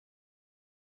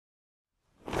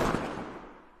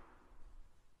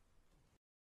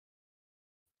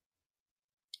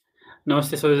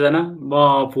नमस्ते सबैजना। म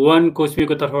भुवन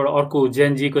कोच्मीको तर्फबाट अर्को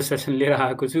जेनजीको सेसन लिएर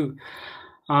आएको छु।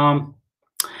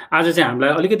 आज चाहिँ हामीलाई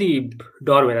अलिकति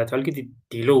डर भइरहेको थियो, अलिकति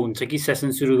ढिलो हुन्छ कि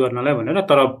सेसन सुरु गर्नलाई भनेर,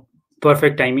 तर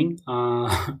पर्फेक्ट टाइमिङ।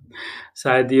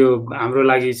 सायद यो हाम्रो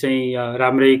लागि चाहिँ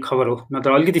राम्रै खबर हो,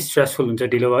 नत्र अलिकति स्ट्रेसफुल हुन्छ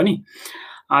ढिलो भयो नि।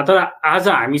 तर आज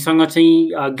हामीसँग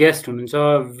चाहिँ गेस्ट हुनुहुन्छ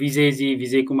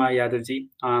विजय कुमार यादवजी।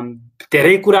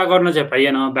 धेरै कुरा गर्न चाहिँ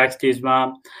पाइएन ब्याक स्टेजमा,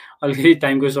 अलिकति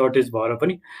टाइमको सर्टेज भएर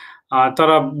पनि। तर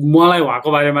मलाई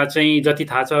उहाँको बारेमा चाहिँ जति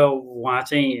थाहा छ, उहाँ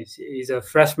चाहिँ इज अ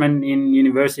फ्रेसम्यान इन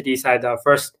युनिभर्सिटी, सायद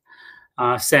फर्स्ट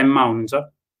सेममा हुनुहुन्छ।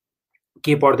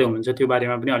 के पढ्दै हुनुहुन्छ त्यो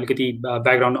बारेमा पनि अलिकति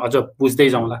ब्याकग्राउन्ड अझ बुझ्दै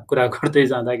जाउँला कुरा गर्दै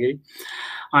जाँदाखेरि।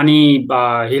 अनि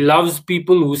he loves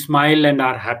people who smile and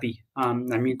are happy.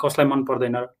 हामी कसलाई मन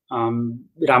पर्दैन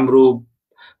राम्रो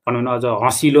भनौँ न, अझ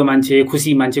हँसिलो मान्छे,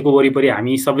 खुसी मान्छेको वरिपरि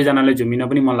हामी सबैजनालाई झुमिन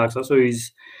पनि मन लाग्छ। So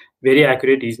is very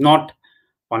accurate, is not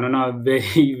भनौँ न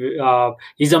very,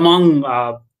 is among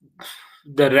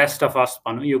the rest of us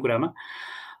भनौँ यो कुरामा।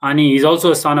 अनि is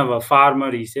also son of a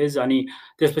farmer he says. अनि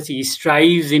त्यसपछि he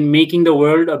strives in making the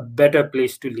world a better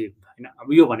place to live होइन।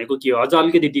 अब यो भनेको के हो, अझ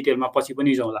अलिकति डिटेलमा पछि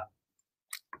पनि जाउँला।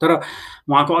 तर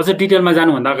उहाँको अझ डिटेलमा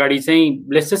जानुभन्दा अगाडि चाहिँ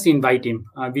लेट्स जस्ट इन्भाइट हिम,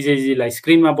 विजयजीलाई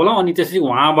स्क्रिनमा बोलाउँ अनि त्यसपछि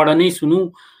उहाँबाट नै सुनौँ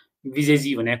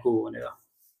विजयजी भनेको भनेर।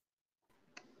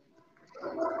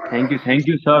 Thank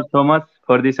you sir so much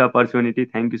for this opportunity.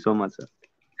 Thank you so much sir.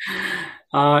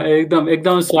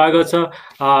 एकदम स्वागत छ,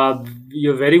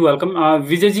 यू भेरी वेलकम।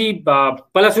 विजयजी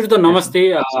पहिला सुरु त नमस्ते।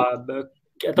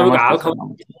 तपाईँको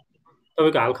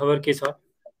हाल खबर के छ?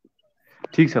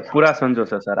 ठिक छ, पुरा सन्चो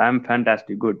छ sir. I am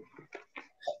fantastic, good.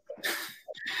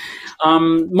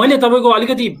 मैले तपाईँको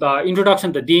अलिकति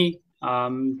इन्ट्रोडक्सन त दिएँ,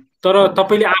 तर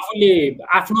तपाईँले आफूले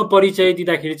आफ्नो परिचय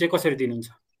दिँदाखेरि चाहिँ कसरी दिनुहुन्छ?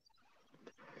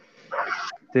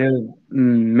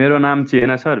 मेरो नाम चाहिँ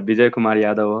होइन सर, विजय कुमार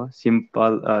यादव हो।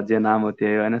 सिम्पल जे नाम हो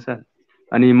त्यही होइन सर।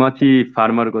 अनि म चाहिँ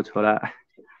फार्मरको छोरा।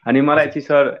 अनि मलाई चाहिँ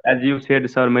sir, as you said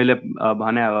sir, मैले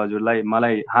भने हजुरलाई,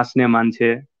 मलाई हाँस्ने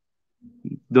मान्छे,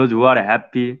 दोज हु आर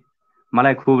ह्याप्पी,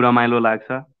 मलाई खुब रमाइलो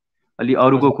लाग्छ। अलि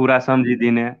अरूको कुरा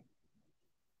सम्झिदिने,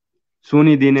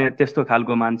 सुनिदिने, त्यस्तो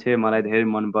खालको मान्छे मलाई धेरै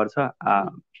मनपर्छ।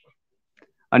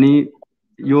 अनि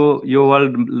यो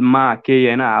वर्ल्डमा केही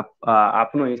होइन,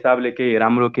 आफ्नो हिसाबले केही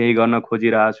राम्रो केही गर्न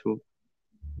खोजिरहेको छु।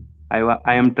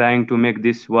 I am trying to make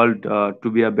this world to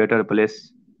be a better place.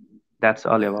 That's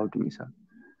all about me sir.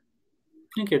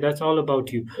 Okay, that's all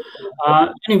about you.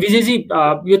 अनि विजयजी,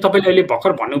 यो तपाईँले अहिले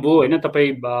भर्खर भन्नुभयो होइन, तपाईँ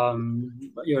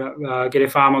यो के अरे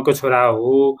फार्मरको छोरा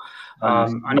हो।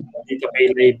 अनि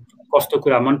तपाईँलाई कस्तो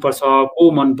कुरा मनपर्छ,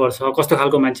 को मनपर्छ, कस्तो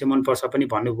खालको मान्छे मनपर्छ पनि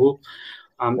भन्नुभयो।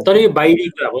 तर यो बाहिरी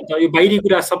कुरा हो नि त, यो बाहिरी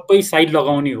कुरा सबै साइड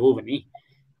लगाउने हो भने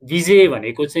विजय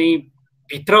भनेको चाहिँ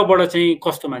भित्रबाट चाहिँ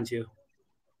कस्तो मान्छे हो?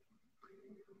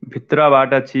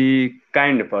 भित्रबाट चाहिँ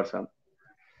काइन्ड पर्सन।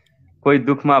 कोही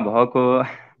दुःखमा भएको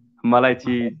मलाई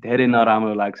चाहिँ धेरै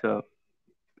नराम्रो लाग्छ।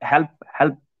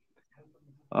 हेल्प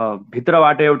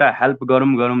भित्रबाट एउटा हेल्प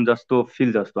गरौँ जस्तो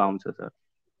फिल जस्तो आउँछ सर।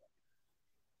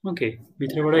 ओके,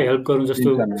 भित्रबाट हेल्प गरौँ जस्तो।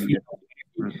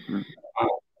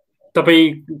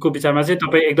 तपाईँको विचारमा चाहिँ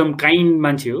तपाईँ एकदम काइन्ड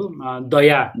मान्छे हो,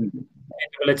 दया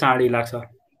तपाईँलाई चाँडै लाग्छ।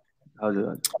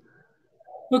 हजुर।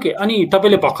 ओके, अनि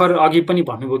तपाईँले भर्खर अघि पनि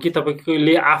भन्नुभयो कि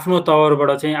तपाईँले आफ्नो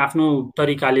तवरबाट चाहिँ आफ्नो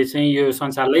तरिकाले चाहिँ यो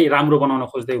संसारलाई राम्रो बनाउन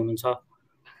खोज्दै हुनुहुन्छ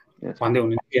भन्दै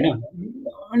हुनुहुन्छ होइन?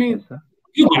 अनि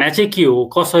यो भने चाहिँ के हो,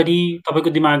 कसरी, तपाईँको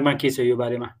दिमागमा के छ यो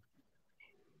बारेमा?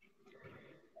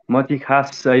 म चाहिँ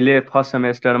खास अहिले फर्स्ट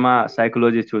सेमेस्टरमा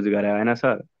साइकोलोजी चुज गरेँ होइन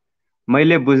सर।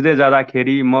 मैले बुझ्दै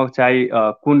जाँदाखेरि म चाहिँ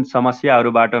कुन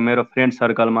समस्याहरूबाट मेरो फ्रेन्ड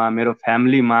सर्कलमा, मेरो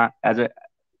फ्यामिलीमा, एज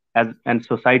एन्ड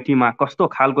सोसाइटीमा कस्तो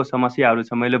खालको समस्याहरू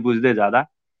छ मैले बुझ्दै जाँदा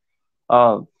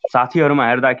साथीहरूमा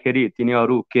हेर्दाखेरि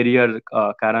तिनीहरू केरियर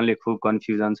कारणले खुब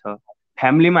कन्फ्युजन छ।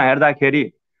 फ्यामिलीमा हेर्दाखेरि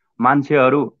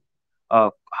मान्छेहरू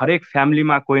हरेक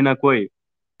फ्यामिलीमा कोही न कोही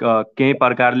केही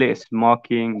प्रकारले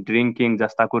स्मोकिङ, ड्रिङ्किङ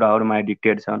जस्ता कुराहरूमा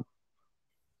एडिक्टेड छन्।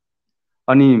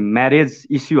 अनि म्यारेज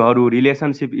इस्युहरू,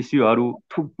 रिलेसनसिप इस्युहरू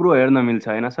थुप्रो हेर्न मिल्छ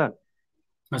होइन सर?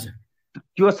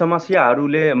 त्यो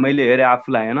समस्याहरूले मैले हेरेँ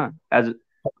आफूलाई होइन, एज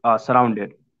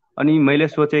सराउन्डेड। अनि मैले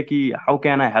सोचेँ कि how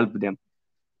can I help them,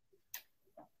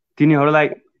 तिनीहरूलाई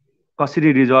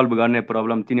कसरी रिजल्भ गर्ने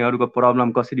प्रब्लम, तिनीहरूको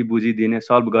प्रब्लम कसरी बुझिदिने,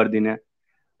 सल्भ गरिदिने।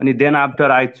 अनि then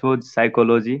after I choose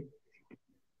psychology.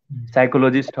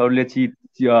 साइकोलोजिस्टहरूले चाहिँ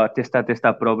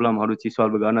त्यस्ता प्रब्लमहरू चाहिँ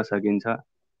सल्भ गर्न सकिन्छ।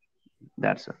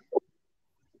 That's all.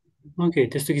 ओके,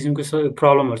 त्यस्तो किसिमको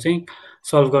प्रब्लमहरू चाहिँ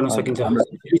सल्भ गर्न सकिन्छ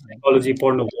साइकोलोजी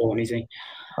पढ्नुभयो भने चाहिँ।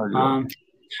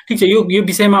 ठिक छ, यो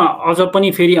विषयमा अझ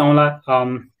पनि फेरि आउँला।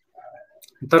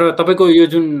 तर तपाईँको यो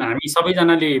जुन हामी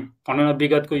सबैजनाले भनौँ न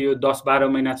विगतको यो 10-12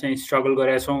 महिना चाहिँ स्ट्रगल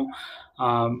गरेका छौँ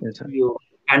यो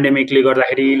पेन्डेमिकले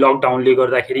गर्दाखेरि, लकडाउनले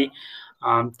गर्दाखेरि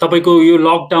तपाईँको यो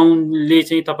लकडाउनले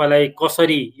चाहिँ तपाईँलाई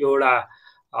कसरी एउटा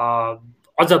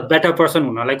अझ बेटर पर्सन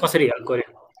हुनलाई कसरी हेल्प गर्यो?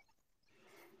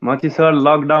 म चाहिँ सर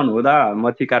लकडाउन हुँदा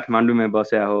म चाहिँ काठमाडौँमै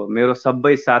बस्या हो। मेरो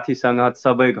सबै साथीसँग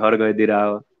सबै घर गइदिएर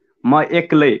हो। म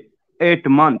एक्लै 8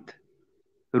 मन्थ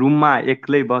रुममा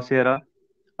एक्लै बसेर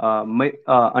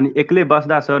अनि एक्लै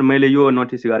बस्दा सर मैले यो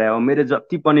नोटिस गरे हो, मेरो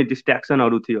जति पनि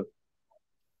डिस्ट्र्याक्सनहरू थियो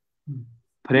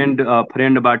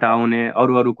फ्रेन्डबाट आउने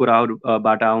अरू अरू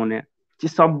कुराहरूबाट आउने चाहिँ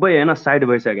सबै होइन साइड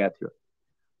भइसकेको थियो।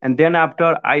 And then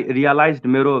after I realize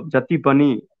मेरो जति पनि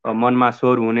मनमा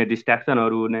स्वर हुने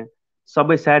डिस्ट्र्याक्सनहरू हुने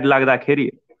सबै साइड लाग्दाखेरि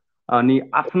अनि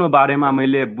आफ्नो बारेमा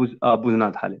मैले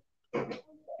बुझ्न थालेँ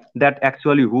that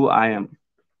actually who I am,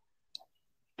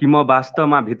 कि म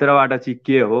वास्तवमा भित्रबाट चाहिँ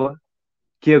के हो,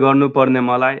 के गर्नुपर्ने,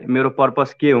 मलाई मेरो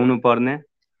पर्पस के हुनुपर्ने।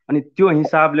 अनि त्यो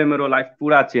हिसाबले मेरो लाइफ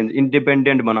पुरा चेन्ज,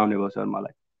 इन्डिपेन्डेन्ट बनाउने भयो सर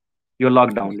मलाई यो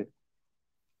लकडाउनले।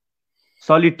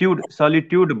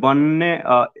 सलिट्युड बन्ने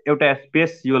एउटा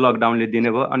स्पेस यो लकडाउनले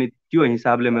दिने भयो। अनि त्यो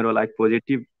हिसाबले मेरो लाइफ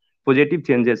पोजिटिभ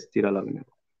चेन्जेसतिर लग्ने।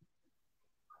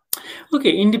 ओके,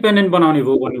 इन्डिपेन्डेन्ट बनाउने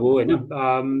भयो भन्नुभयो होइन,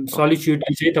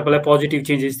 सलिट्युडले चाहिँ तपाईँलाई पोजिटिभ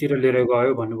चेन्जेसतिर लिएर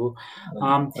गयो भन्नुभयो।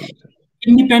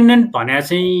 इन्डिपेन्डेन्ट भने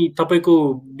चाहिँ तपाईँको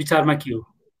विचारमा के हो?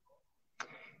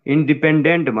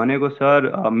 इन्डिपेन्डेन्ट भनेको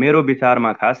सर मेरो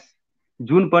विचारमा खास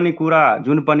जुन पनि कुरा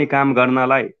जुन पनि काम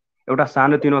गर्नलाई, एउटा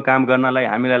सानोतिनो काम गर्नलाई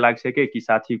हामीलाई लाग्छ कि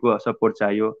साथीको सपोर्ट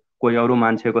चाहियो, कोही अरू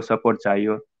मान्छेको सपोर्ट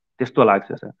चाहियो, त्यस्तो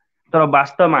लाग्छ सर। तर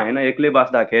वास्तवमा होइन, एक्लै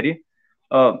बस्दाखेरि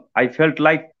आई फेल्ट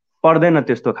लाइक पर्दैन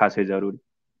त्यस्तो खासै जरुरी।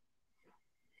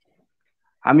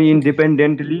 हामी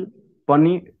इन्डिपेन्डेन्टली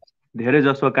पनि धेरै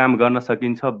जसो काम गर्न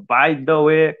सकिन्छ। बाई द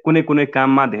वे कुनै कुनै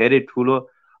काममा धेरै ठुलो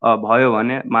भयो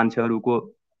भने मान्छेहरूको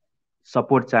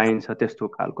सपोर्ट चाहिन्छ, त्यस्तो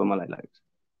खालको मलाई लाग्छ।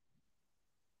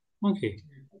 Okay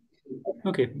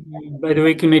okay, by the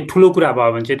way कुनै ठुलो कुरा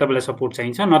भयो भने चाहिँ तपाईँलाई सपोर्ट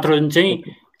चाहिन्छ, नत्र चाहिँ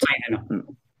चाहिँदैन।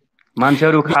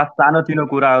 मान्छेहरू खास सानोतिनो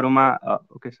कुराहरूमा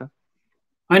ओके सर,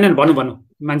 होइन भन्नु भन्नु,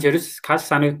 मान्छेहरू खास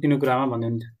सानोतिनो कुरामा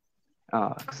भन्नुहुन्छ,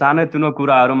 सानोतिनो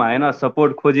कुराहरूमा होइन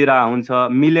सपोर्ट खोजिरहेको हुन्छ,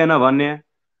 मिलेन भने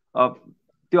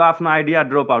त्यो आफ्नो आइडिया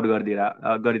ड्रप आउट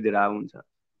गरिदिरहेको हुन्छ।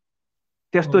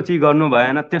 त्यस्तो चाहिँ गर्नु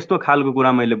भएन, त्यस्तो खालको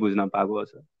कुरा मैले बुझ्न पाएको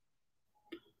छ।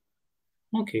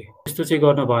 ओके, त्यस्तो चाहिँ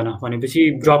गर्नु भएन भनेपछि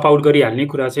ड्रप आउट गरिहाल्ने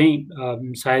कुरा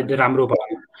चाहिँ सायद राम्रो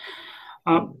भएन।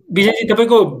 विजयजी,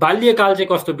 तपाईँको बाल्यकाल चाहिँ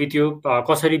कस्तो बित्यो,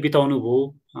 कसरी बिताउनु भयो,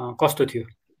 कस्तो थियो?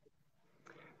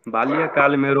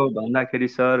 बाल्यकाल मेरो भन्दाखेरि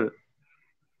सर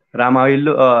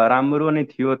राम्रो नै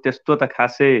थियो, त्यस्तो त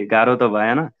खासै गाह्रो त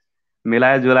भएन,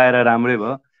 मिलाएर राम्रै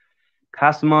भयो।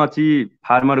 खास म चाहिँ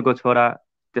फार्मरको छोरा,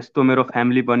 त्यस्तो मेरो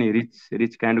फ्यामिली पनि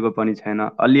रिच काइन्डको पनि छैन।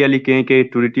 अलिअलि केही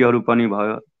त्रुटिहरू पनि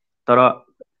भयो, तर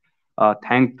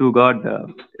थ्याङ्क टु गड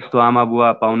यस्तो आमा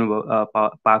बुवा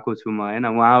पाएको छु म होइन।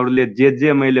 उहाँहरूले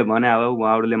जे मैले भने हो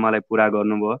उहाँहरूले मलाई पुरा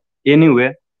गर्नुभयो। एनिवे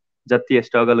जति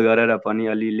स्ट्रगल गरेर पनि,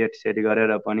 अलि लेट सेट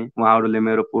गरेर पनि उहाँहरूले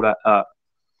मेरो पुरा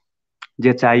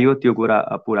जे चाहियो त्यो कुरा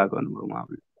पुरा गर्नुभयो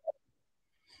उहाँहरूले।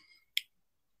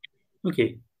 ओके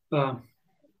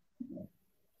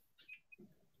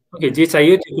ओके, जे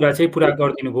चाहियो त्यो कुरा चाहिँ पुरा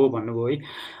गरिदिनु भयो भन्नुभयो है।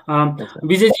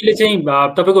 विजयजीले चाहिँ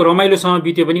तपाईँको रमाइलोसँग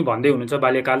बित्यो पनि भन्दै हुनुहुन्छ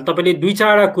बाल्यकाल। तपाईँले दुई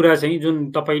चारवटा कुरा चाहिँ जुन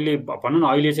तपाईँले भनौँ न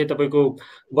अहिले चाहिँ तपाईँको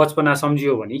बचपना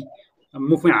सम्झियो भने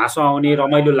मुखमा हाँसो आउने,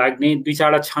 रमाइलो लाग्ने दुई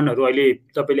चारवटा क्षणहरू अहिले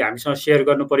तपाईँले हामीसँग सेयर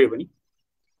गर्नु पर्यो भने?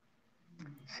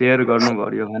 सेयर गर्नु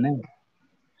पर्यो भने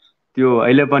त्यो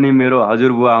अहिले पनि मेरो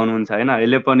हजुरबुवा हुनुहुन्छ होइन,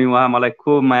 अहिले पनि उहाँ मलाई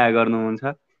खुब माया गर्नुहुन्छ।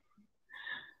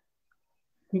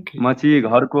 म चाहिँ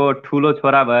घरको ठुलो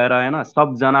छोरा भएर होइन,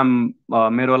 सबजना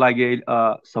मेरो लागि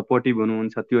सपोर्टिभ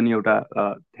हुनुहुन्छ, त्यो नि एउटा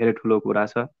धेरै ठुलो कुरा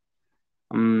छ।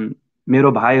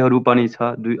 मेरो भाइहरू पनि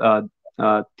छ,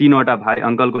 3वटा भाइ,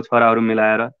 अङ्कलको छोराहरू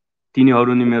मिलाएर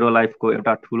तिनीहरू नि मेरो लाइफको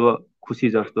एउटा ठुलो खुसी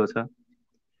जस्तो छ।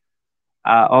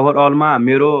 ओभरअलमा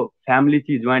मेरो फ्यामिली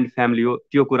चाहिँ जोइन्ट फ्यामिली हो,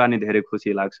 त्यो कुरा नि धेरै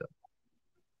खुसी लाग्छ।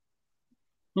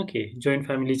 ओके, जोइन्ट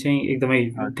फ्यामिली चाहिँ एकदमै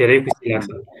धेरै खुसी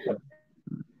लाग्छ।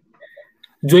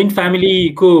 जोइन्ट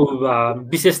फ्यामिलीको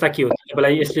विशेषता के हो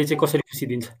तपाईँलाई, यसले चाहिँ कसरी खुसी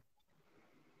दिन्छ?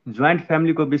 जोइन्ट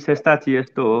फ्यामिलीको विशेषता चाहिँ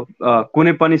यस्तो हो,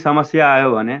 कुनै पनि समस्या आयो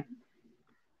भने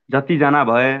जतिजना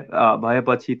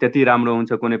भएपछि त्यति राम्रो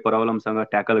हुन्छ कुनै प्रब्लमसँग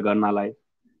ट्याकल गर्नलाई।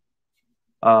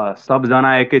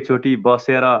 सबजना एकैचोटि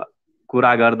बसेर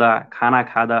कुरा गर्दा, खाना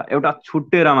खाँदा एउटा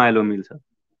छुट्टै रमाइलो मिल्छ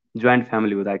जोइन्ट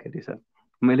फ्यामिली हुँदाखेरि सर।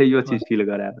 मैले यो चिज फिल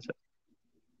गराएको छ।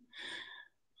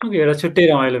 ओके, एउटा छुट्टै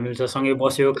रमाइलो मिल्छ, सँगै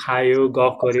बस्यो, खायो,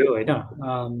 गफ गर्यो होइन।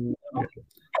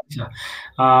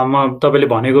 म तपाईँले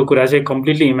भनेको कुरा चाहिँ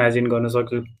कम्प्लिटली इमेजिन गर्न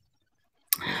सक्छु।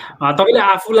 तपाईँले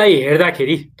आफूलाई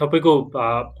हेर्दाखेरि तपाईँको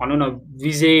भनौँ न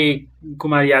विजय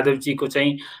कुमार यादवजीको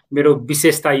चाहिँ मेरो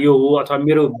विशेषता यो हो अथवा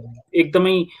मेरो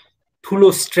एकदमै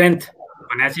ठुलो स्ट्रेन्थ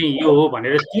भने चाहिँ यो हो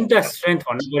भनेर 3टा स्ट्रेन्थ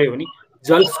भन्नु पर्यो भने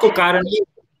जसको कारणले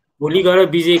भोलि गएर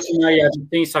विजय कुमार यादव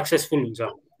चाहिँ सक्सेसफुल हुन्छ,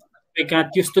 कहाँ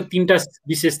त्यस्तो 3टा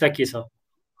विशेषता के छ?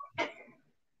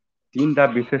 3टा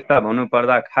विशेषता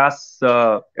भन्नुपर्दा खास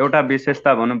एउटा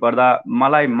विशेषता भन्नुपर्दा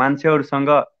मलाई मान्छेहरूसँग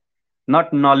नट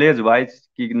नलेज वाइज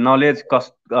कि नलेज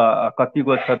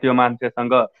कतिको छ त्यो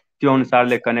मान्छेसँग त्यो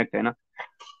अनुसारले कनेक्ट होइन,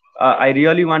 I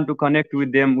really want to connect with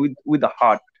them with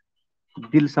heart,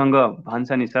 दिलसँग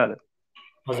भन्छ नि सर।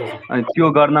 अनि त्यो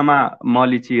गर्नमा म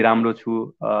लिची राम्रो छु।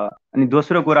 अनि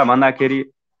दोस्रो कुरा भन्दाखेरि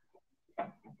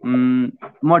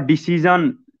म डिसिजन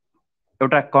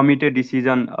एउटा कमिटेड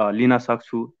डिसिजन लिन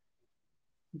सक्छु,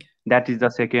 that is the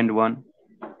second one.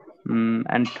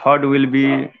 And third will B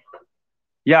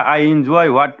I enjoy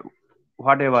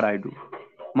what ever I do.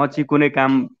 म चाहिँ कुनै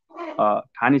काम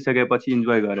ठानिसकेपछि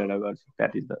इन्जोय गरेर गर्छु,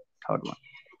 that is the third one.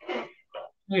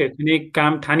 कुनै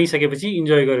काम ठानिसकेपछि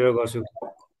इन्जोय गरेर गर्छु।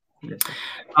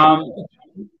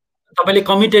 तपाईँले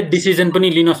कमिटेड डिसिजन पनि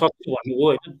लिन सक्छु भन्नुभयो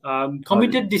होइन?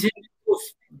 कमिटेड डिसिजनको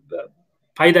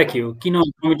फाइदा के हो? किन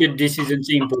कमिटेड डिसिजन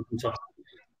चाहिँ इम्पोर्टेन्ट छ?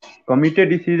 कमिटेड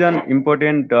डिसिजन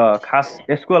इम्पोर्टेन्ट खास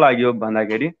यसको लागि हो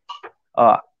भन्दाखेरि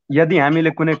यदि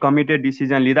हामीले कुनै कमिटेड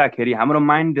डिसिजन लिँदाखेरि हाम्रो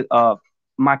माइन्ड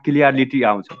मा क्लियरिटी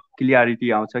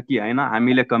आउँछ कि होइन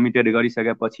हामीले कमिटेड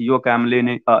गरिसकेपछि यो कामले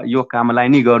नै यो कामलाई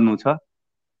नै गर्नु छ,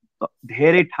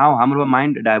 धेरै ठाउँ हाम्रो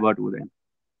माइन्ड डाइभर्ट हुँदैन।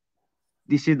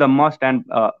 This is the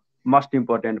most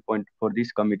important point for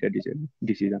this committed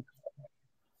decision.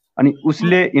 अनि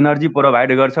उसले इनर्जी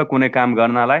प्रोभाइड गर्छ कुनै काम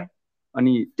गर्नलाई,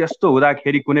 अनि त्यस्तो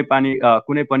हुँदाखेरि कुनै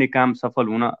पनि काम सफल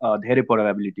हुन धेरै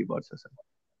प्रोबेबिलिटी बढ्छ सर।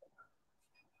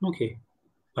 ओके,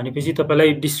 भनेपछि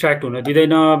तपाईँलाई डिस्ट्र्याक्ट हुन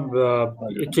दिँदैन,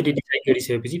 एकचोटि डिसाइड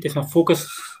गरिसकेपछि त्यसमा फोकस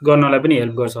गर्नलाई पनि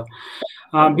हेल्प गर्छ।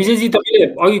 विजयजी, तपाईँले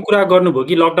अघि कुरा गर्नुभयो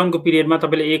कि लकडाउनको पिरियडमा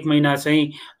तपाईँले 1 महिना चाहिँ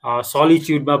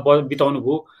सलिच्युडमा बिताउनु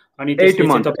भयो, अनि 8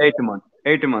 months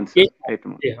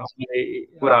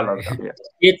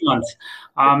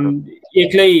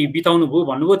एक्लै बिताउनु भयो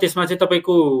भन्नुभयो। त्यसमा चाहिँ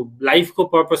तपाईँको लाइफको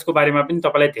पर्पसको बारेमा पनि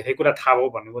तपाईँलाई धेरै कुरा थाहा भयो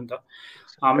भन्नुभयो नि त।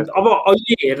 अब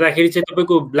अहिले हेर्दाखेरि चाहिँ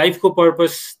तपाईँको लाइफको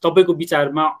पर्पस तपाईँको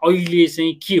विचारमा अहिले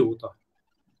चाहिँ के हो त?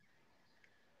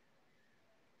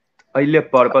 अहिले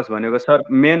पर्पस भनेको सर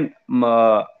मेन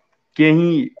केही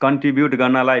कन्ट्रिब्युट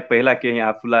गर्नलाई पहिला केही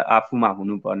आफूमा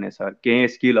हुनुपर्ने सर, केही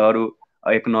स्किलहरू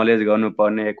एक्नोलेज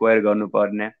गर्नुपर्ने, एक्वायर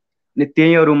गर्नुपर्ने, अनि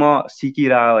त्यहीहरू म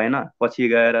सिकिरहेको होइन पछि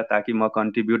गएर, ताकि म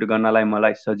कन्ट्रिब्युट गर्नलाई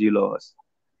मलाई सजिलो होस्।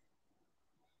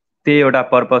 त्यही एउटा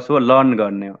पर्पस हो, लर्न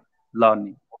गर्ने हो,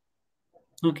 लर्निङ।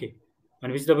 ओके,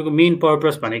 भनेपछि तपाईँको मेन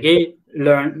पर्पस भनेकै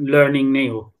लर्निङ नै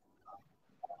हो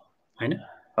होइन?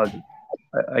 हजुर,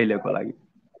 अहिलेको लागि।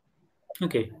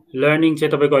 ओके, लर्निङ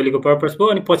चाहिँ तपाईँको अहिलेको पर्पस भयो,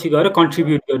 अनि पछि गएर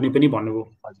कन्ट्रिब्युट गर्ने पनि भन्नुभयो।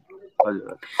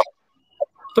 हजुर।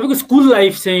 तपाईँको स्कुल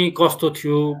लाइफ चाहिँ कस्तो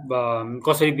थियो,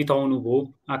 कसरी बिताउनु भयो,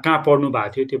 कहाँ पढ्नु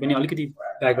भएको थियो, त्यो पनि अलिकति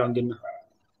ब्याकग्राउन्ड दिनु।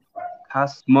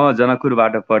 खास म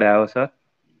जनकपुरबाट पढाए हो सर।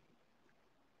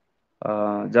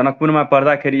 जनकपुरमा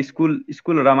पढ्दाखेरि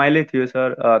स्कुल रमाइलो थियो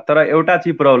सर, तर एउटा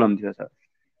चाहिँ प्रब्लम थियो सर।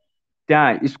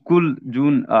 त्यहाँ स्कुल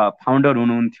जुन फाउन्डर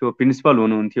हुनुहुन्थ्यो, प्रिन्सिपल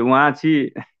हुनुहुन्थ्यो, उहाँ चाहिँ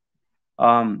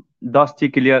 10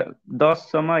 चाहिँ क्लियर,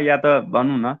 10सम्म या त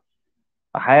भनौँ न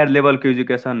हायर लेभलको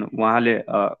एजुकेसन उहाँले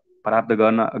प्राप्त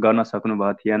गर्न सक्नु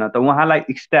भएको थिएन, त उहाँलाई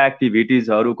एक्स्ट्रा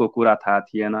एक्टिभिटिजहरूको कुरा थाहा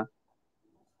थिएन।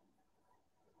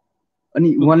 अनि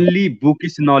ओन्ली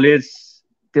बुकिस नलेज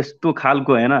त्यस्तो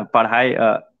खालको होइन पढाइ।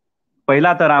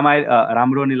 पहिला त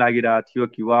राम्रो नै लागिरहेको थियो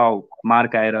कि वाउ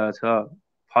मार्क आइरहेछ,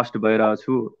 फर्स्ट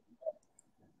भइरहेछु,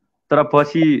 तर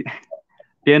पछि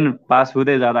 10 पास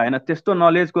हुँदै जाँदा होइन त्यस्तो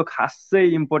नलेजको खासै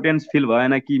इम्पोर्टेन्स फिल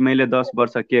भएन कि मैले 10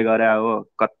 वर्ष के गरे हो,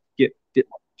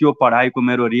 त्यो पढाइको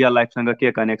मेरो रियल लाइफसँग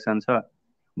के कनेक्सन छ।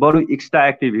 बरु एक्स्ट्रा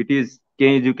एक्टिभिटिज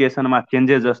केही एजुकेसनमा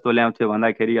चेन्जेस जस्तो ल्याउँथ्यो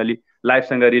भन्दाखेरि, अलि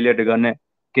लाइफसँग रिलेट गर्ने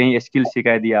केही स्किल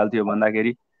सिकाइदिइहाल्थ्यो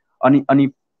भन्दाखेरि अनि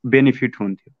बेनिफिट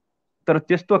हुन्थ्यो। तर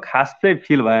त्यस्तो खासै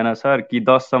फिल भएन सर कि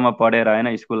 10सम्म पढेर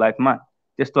होइन स्कुल लाइफमा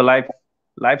त्यस्तो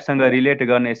लाइफसँग रिलेट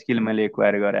गर्ने स्किल मैले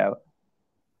एक्वायर गरेँ हो।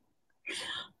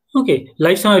 ओके,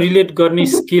 लाइफसँग रिलेट गर्ने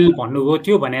स्किल भन्नुभयो,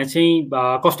 त्यो भने चाहिँ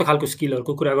कस्तो खालको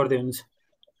स्किलहरूको कुरा गर्दै हुनुहुन्छ?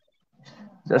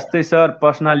 जस्तै सर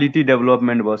पर्सनालिटी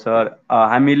डेभलपमेन्ट भयो सर।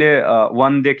 हामीले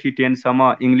 1 देखि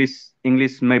 10सम्म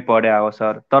इङ्ग्लिसमै पढे हो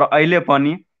सर, तर अहिले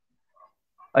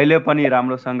पनि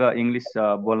राम्रोसँग इङ्ग्लिस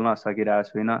बोल्न सकिरहेको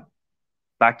छुइनँ,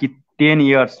 ताकि 10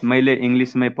 इयर्स मैले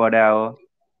इङ्ग्लिसमै पढे हो,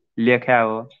 लेख्या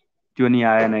हो, त्यो नि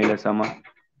आएन अहिलेसम्म।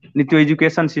 अनि त्यो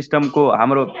एजुकेसन सिस्टमको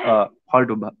हाम्रो फल्ट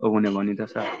हुने भनिन्छ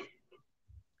सर।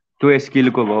 त्यो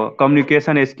स्किलको भयो,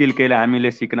 कम्युनिकेसन स्किल केहीले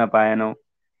हामीले सिक्न पाएनौँ।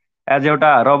 एज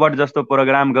एउटा रबट जस्तो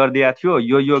प्रोग्राम गरिदिएको थियो,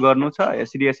 यो गर्नु छ,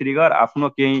 यसरी यसरी गर, आफ्नो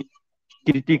केही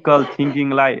क्रिटिकल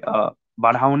थिङ्किङलाई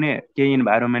बढाउने केही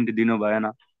इन्भाइरोमेन्ट दिनु भएन।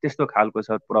 त्यस्तो खालको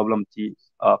सर प्रब्लम चाहिँ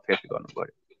फेस गर्नु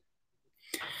पर्यो।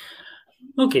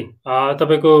 ओके,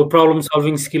 तपाईँको प्रब्लम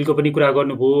सल्भिङ स्किलको पनि कुरा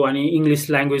गर्नुभयो, अनि इङ्ग्लिस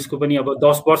ल्याङ्ग्वेजको पनि अब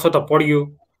 10 वर्ष त पढियो,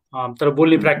 तर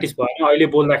बोल्ने प्र्याक्टिस भएन। अहिले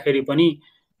बोल्दाखेरि पनि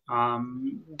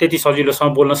त्यति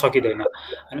सजिलोसँग बोल्न सकिँदैन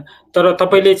होइन। तर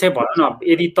तपाईँले चाहिँ भनौँ न,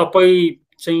 यदि तपाईँ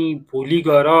चाहिँ भोलि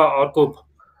गएर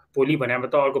भोलि भने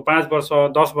त अर्को 5 वर्ष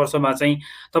 10 वर्षमा चाहिँ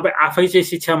तपाईँ आफै चाहिँ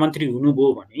शिक्षा मन्त्री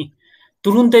हुनुभयो भने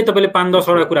तुरुन्तै तपाईँले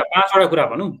 5-10वटा कुरा, 5वटा कुरा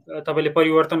भनौँ, तपाईँले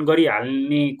परिवर्तन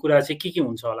गरिहाल्ने कुरा चाहिँ के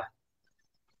हुन्छ होला?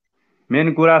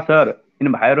 मेन कुरा सर,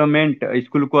 इन्भाइरोमेन्ट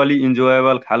स्कुलको अलि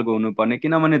इन्जोएबल खालको हुनुपर्ने,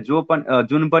 किनभने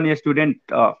जुन पनि स्टुडेन्ट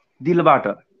दिलबाट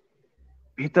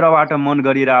भित्रबाट मन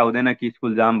गरिरहेको हुँदैन कि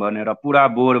स्कुल जाम भनेर, पुरा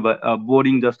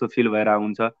बोरिङ जस्तो फिल भइरहेको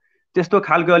हुन्छ, त्यस्तो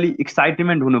खालको अलि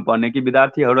एक्साइटमेन्ट हुनुपर्ने कि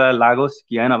विद्यार्थीहरूलाई लागोस्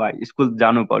कि होइन भाइ स्कुल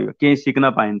जानु पर्यो, केही सिक्न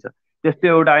पाइन्छ। त्यस्तो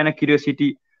एउटा होइन क्युरियोसिटी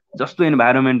जस्तो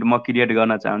इन्भाइरोमेन्ट म क्रिएट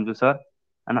गर्न चाहन्छु सर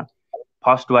होइन।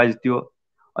 फर्स्ट वाइज त्यो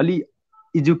अलि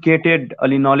एजुकेटेड,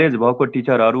 अलि नलेज भएको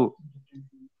टिचरहरू,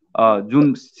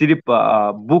 जुन सिर्फ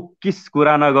बुक किस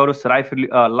कुरा नगरोस्,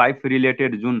 लाइफ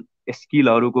रिलेटेड जुन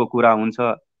स्किलहरूको कुरा हुन्छ,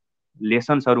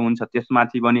 लेसन्सहरू हुन्छ,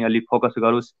 त्यसमाथि पनि अलिक फोकस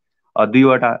गरोस्।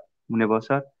 2वटा हुने भयो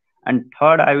sir. And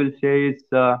third I will say is,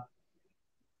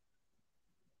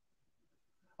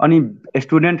 अनि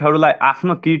स्टुडेन्टहरूलाई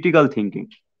आफ्नो क्रिटिकल थिङ्किङ,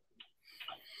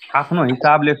 आफ्नो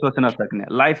हिसाबले सोच्न सक्ने,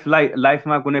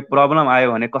 लाइफमा कुनै प्रब्लम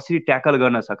आयो भने कसरी ट्याकल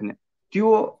गर्न सक्ने, त्यो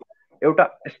एउटा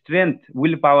स्ट्रेन्थ,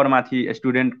 विल पावरमाथि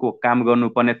स्टुडेन्टको काम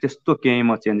गर्नुपर्ने, त्यस्तो केही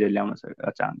म चेन्ज ल्याउन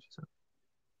चाहन्छु सर।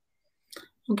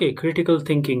 ओके, क्रिटिकल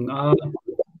थिङ्किङ,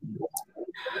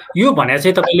 यो भने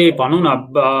चाहिँ तपाईँले भनौँ न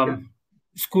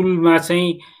स्कुलमा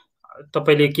चाहिँ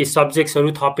तपाईँले के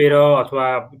सब्जेक्ट्सहरू थपेर अथवा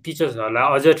टिचर्सहरूलाई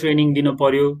अझ ट्रेनिङ दिनु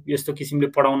पर्यो यस्तो किसिमले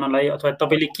पढाउनलाई, अथवा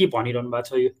तपाईँले के भनिरहनु भएको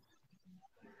छ? यो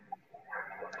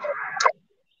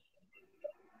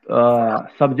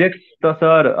सब्जेक्ट्स त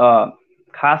सर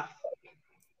खास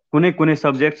कुनै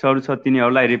सब्जेक्ट्सहरू छ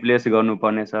तिनीहरूलाई रिप्लेस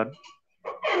गर्नुपर्ने सर।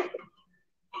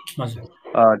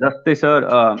 जस्तै सर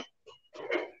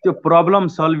त्यो प्रब्लम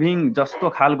सल्भिङ जस्तो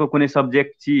खालको कुनै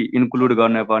सब्जेक्ट चाहिँ इन्क्लुड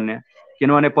गर्नुपर्ने,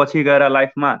 किनभने पछि गएर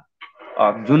लाइफमा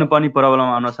जुन पनि प्रब्लम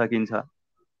आउन सकिन्छ।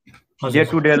 डे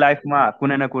टु डे लाइफमा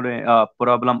कुनै न कुनै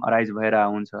प्रब्लम अराइज भएर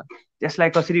हुन्छ, त्यसलाई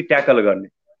कसरी ट्याकल गर्ने,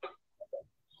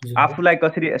 आफूलाई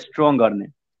कसरी स्ट्रङ गर्ने,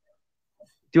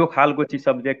 त्यो खालको चाहिँ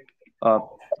सब्जेक्ट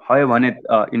भयो भने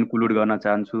इन्क्लुड गर्न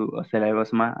चाहन्छु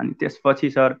सिलेबसमा। अनि त्यसपछि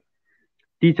सर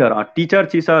टिचर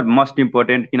चाहिँ सर मोस्ट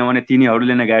इम्पोर्टेन्ट, किनभने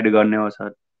तिनीहरूले नै गाइड गर्ने हो सर।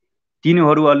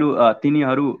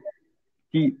 तिनीहरू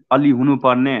कि अलि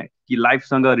हुनुपर्ने कि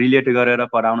लाइफसँग रिलेट गरेर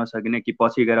पढाउन सक्ने, कि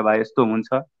पछि गएर भाइ यस्तो हुन्छ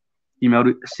तिमीहरू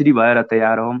यसरी भएर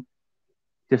तयार हौ,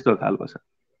 त्यस्तो खालको सर।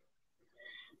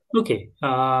 ओके,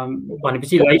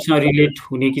 भनेपछि लाइफसँग रिलेट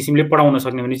हुने किसिमले पढाउन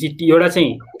सक्ने भने चाहिँ एउटा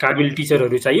चाहिँ काबिल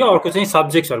टिचरहरू चाहियो, अर्को चाहिँ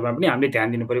सब्जेक्ट्सहरूमा पनि हामीले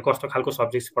ध्यान दिनु पर्यो कस्तो खालको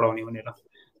सब्जेक्ट्स पढाउने भनेर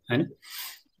होइन।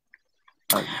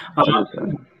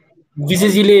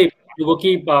 विशेषजीले भन्नुभयो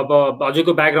कि अब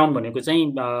हजुरको ब्याकग्राउन्ड भनेको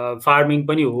चाहिँ फार्मिङ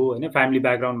पनि हो होइन, फ्यामिली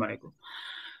ब्याकग्राउन्ड भनेको।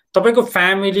 तपाईँको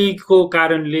फ्यामिलीको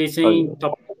कारणले चाहिँ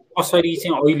कसरी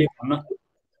चाहिँ अहिले भन्न,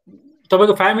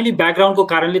 तपाईँको फ्यामिली ब्याकग्राउन्डको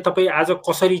कारणले तपाईँ आज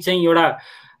कसरी चाहिँ एउटा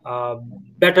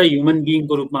बेटर ह्युमन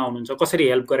बिइङको रूपमा हुनुहुन्छ, कसरी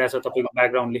हेल्प गरेछ तपाईँको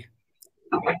ब्याकग्राउन्डले?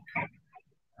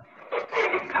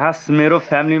 खास मेरो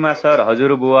फ्यामिलीमा सर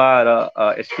हजुरबुवा र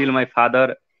still my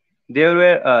father, they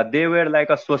where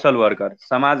like a social worker.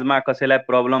 समाजमा कसैलाई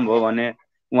प्रब्लम भयो भने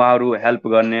उहाँहरू हेल्प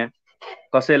गर्ने,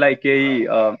 कसैलाई केही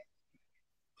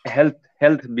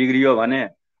हेल्थ बिग्रियो भने,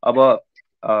 अब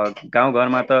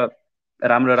गाउँघरमा त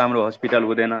राम्रो हस्पिटल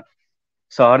हुँदैन,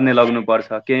 सहर नै लग्नुपर्छ,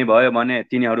 केही भयो भने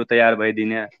तिनीहरू तयार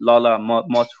भइदिने, ल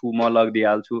म छु, म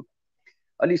लगिदिइहाल्छु।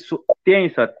 अलि त्यही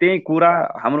छ, त्यही कुरा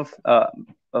हाम्रो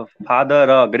फादर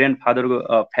र ग्रान्ड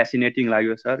फादरको फेसिनेटिङ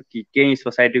लाग्यो सर, कि केही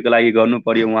सोसाइटीको लागि गर्नु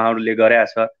पर्यो, उहाँहरूले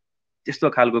गरेछ, त्यस्तो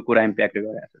खालको कुरा इम्प्याक्ट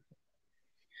गरेछ।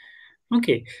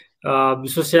 ओके,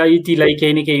 सोसाइटीलाई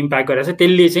केही न केही इम्प्याक्ट गरेछ,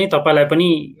 त्यसले चाहिँ तपाईँलाई पनि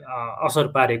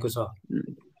असर पारेको छ।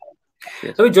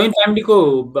 तपाईँ जोइन्ट फ्यामिलीको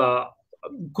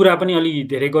कुरा पनि अलि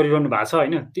धेरै गरिरहनु भएको छ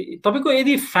होइन। तपाईँको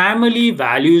यदि फ्यामिली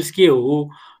भ्याल्युज के हो,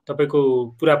 तपाईँको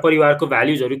पुरा परिवारको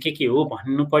भ्याल्युजहरू के हो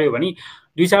भन्नु पर्यो भने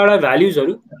 2-4वटा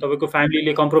भ्याल्युजहरू तपाईँको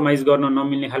फ्यामिलीले कम्प्रोमाइज गर्न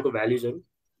नमिल्ने खालको भ्याल्युजहरू?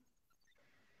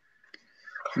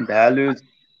 Values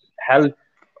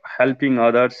helping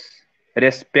others,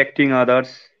 respecting others,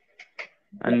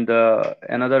 and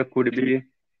another could be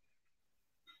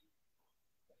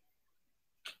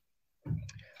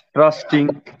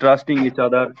trusting each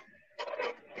other.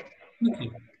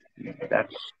 That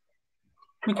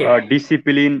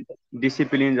discipline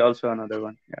is also another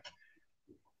one.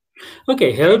 Okay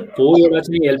help हो एउटा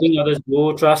चाहिँ हेल्पिङ अदर्स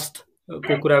हो,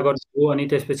 ट्रस्टको कुरा गर्नुभयो, अनि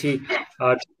त्यसपछि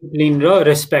डिसिप्लिन र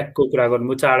रेस्पेक्टको कुरा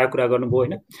गर्नुभयो, चारवटा कुरा गर्नुभयो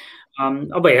होइन।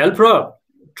 अब हेल्प र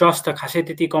ट्रस्ट त खासै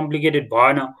त्यति कम्प्लिकेटेड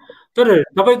भएन, तर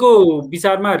तपाईँको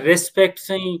विचारमा रेस्पेक्ट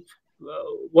चाहिँ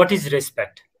what is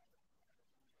respect?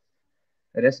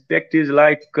 Respect is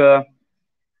like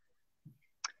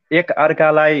एक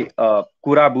अर्कालाई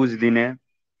कुरा बुझ्दिने,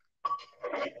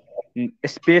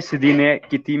 स्पेस दिने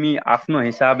कि तिमी आफ्नो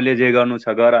हिसाबले जे गर्नु छ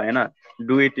गर हैन,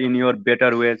 do it in your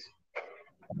better ways.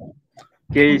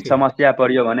 केही समस्या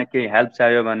पर्यो भने, केही हेल्प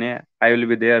चाहियो भने I will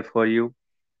be there for you.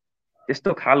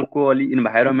 त्यस्तो खालको अलि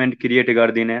इन्भाइरोमेन्ट क्रिएट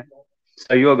गरिदिने,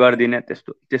 सहयोग गरिदिने,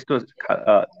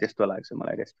 त्यस्तो लाग्छ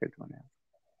मलाई रेस्पेक्ट भने।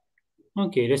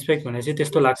 ओके, रेस्पेक्ट भने चाहिँ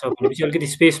त्यस्तो लाग्छ भनेपछि अलिकति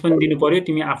स्पेस पनि दिनु पर्यो,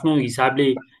 तिमी आफ्नो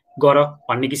हिसाबले गर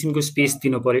भन्ने किसिमको स्पेस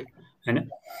दिनु पर्यो हैन,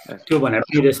 त्यो भनेर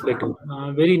पनि रेस्पेक्ट हो।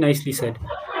 Very nicely said.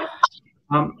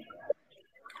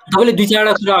 तपाईले दुई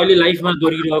चारवटा कुरा अहिले लाइफमा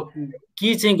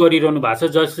के चाहिँ गरिरहनु भएको छ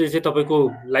जसले चाहिँ तपाईको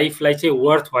लाइफलाई चाहिँ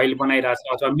वर्थ वाइल बनाइरहेछ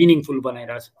अथवा मिनिङफुल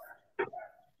बनाइरहेछ?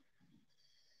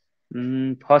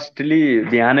 फर्स्टली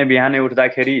बिहानै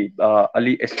उठ्दाखेरि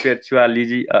अलि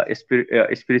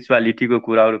स्पिरिचुअलिटीको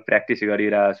कुराहरू प्र्याक्टिस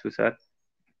गरिरहेको छु sir.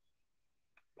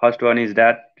 First one is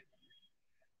that.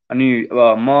 अनि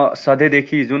म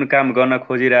सधैँदेखि जुन काम गर्न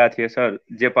खोजिरहेको थिएँ सर,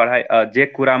 जे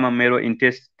कुरामा मेरो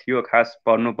इन्ट्रेस्ट थियो खास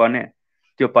पढ्नुपर्ने,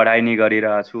 त्यो पढाइ नै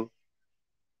गरिरहेको छु।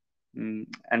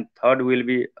 एन्ड थर्ड विल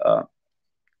बी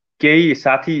केही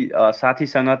साथी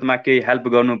सङ्गतमा केही हेल्प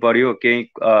गर्नु पर्यो, केही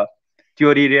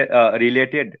त्यो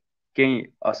रिलेटेड केही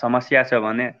समस्या छ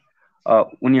भने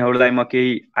उनीहरूलाई म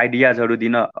केही आइडियाजहरू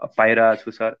दिन पाइरहेको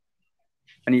छु सर।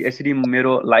 अनि यसरी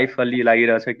मेरो लाइफ अलि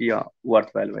लागिरहेछ कि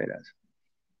वर्थवाइल भइरहेछ।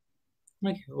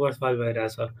 वर्थवाइल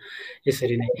भइरहेछ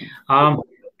यसरी नै।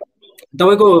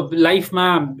 तपाईँको लाइफमा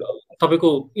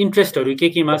तपाईँको इन्ट्रेस्टहरू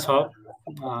केमा छ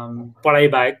पढाइ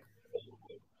बाहेक?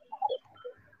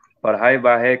 पढाइ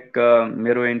बाहेक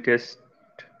मेरो इन्ट्रेस्ट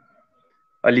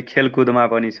अलि खेलकुदमा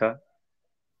पनि छ।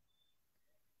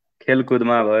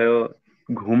 खेलकुदमा भयो,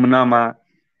 घुम्नमा,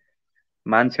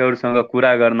 मान्छेहरूसँग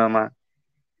कुरा गर्नमा।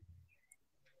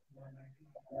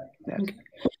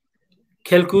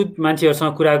 खेलकुद,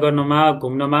 मान्छेहरूसँग कुरा गर्नमा,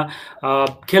 घुम्नमा।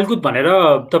 खेलकुद भनेर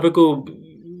तपाईँको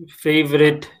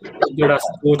फेभरेट एउटा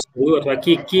स्पोर्ट्सहरू अथवा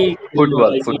के?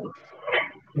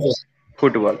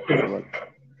 फुटबल।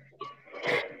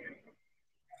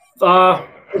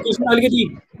 अलिकति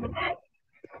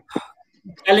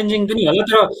च्यालेन्जिङ पनि होला,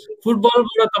 तर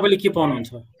फुटबलबाट तपाईँले के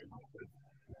पाउनुहुन्छ?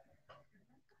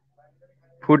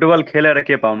 फुटबल खेलेर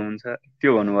के पाउनुहुन्छ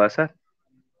त्यो भन्नुभयो सर?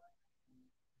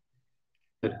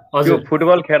 त्यो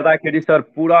फुटबल खेल्दाखेरि सर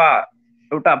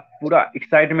पुरा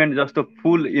एक्साइटमेन्ट जस्तो,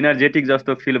 फुल इनर्जेटिक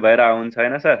जस्तो फिल भइरहेको हुन्छ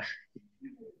हैन सर?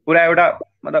 पुरा एउटा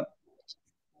मतलब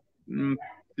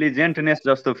प्लेजेन्टनेस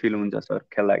जस्तो फिल हुन्छ सर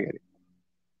खेल्दाखेरि।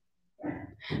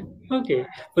 ओके,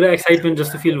 पुरा एक्साइटमेन्ट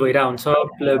जस्तो फिल भइरहेको हुन्छ,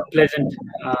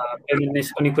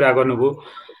 प्लेजेन्टनेस पनि कुरा गर्नुभयो।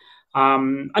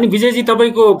 अनि विजयजी,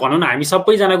 तपाईँको भनौँ न, हामी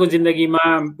सबैजनाको जिन्दगीमा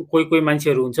कोही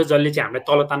मान्छेहरू हुन्छ जसले चाहिँ हामीलाई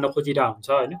तल तान्न खोजिरहेको हुन्छ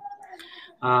होइन?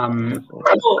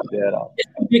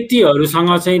 व्यक्तिहरूसँग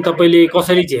चाहिँ तपाईँले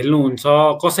कसरी झेल्नुहुन्छ,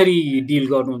 कसरी डिल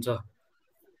गर्नुहुन्छ?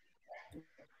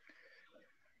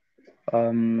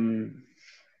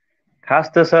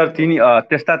 खास त सर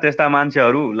त्यस्ता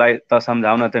मान्छेहरूलाई त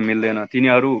सम्झाउन त मिल्दैन।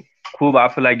 तिनीहरू खुब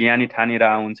आफूलाई ज्ञानी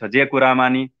ठानिरहेको हुन्छ। जे कुरामा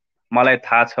नि मलाई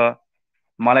थाहा छ,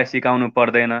 मलाई सिकाउनु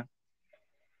पर्दैन,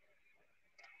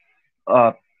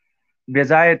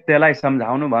 बेजाय त्यसलाई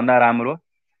सम्झाउनु भन्दा राम्रो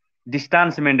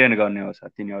डिस्टेन्स मेन्टेन गर्ने हो सर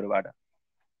तिनीहरूबाट।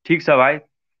 ठिक छ भाइ,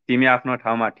 तिमी आफ्नो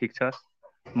ठाउँमा ठिक छस्,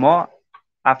 म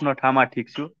आफ्नो ठाउँमा ठिक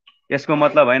छु। यसको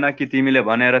मतलब होइन कि तिमीले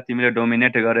भनेर तिमीले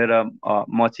डोमिनेट गरेर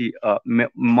म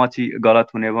चाहिँ गलत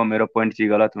हुने भयो, मेरो पोइन्ट चाहिँ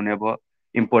गलत हुने भयो,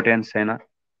 इम्पोर्टेन्स छैन।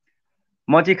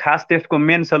 म चाहिँ खास त्यसको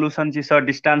मेन सल्युसन चाहिँ सर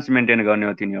डिस्टेन्स मेन्टेन गर्ने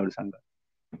हो तिनीहरूसँग।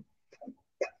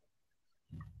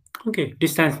 ओके,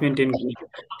 डिस्टेन्स मेन्टेन गर्ने,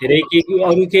 धेरै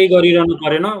अरू केही गरिरहनु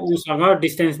परेन, उसँग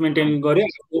डिस्टेन्स मेन्टेन गर्यो,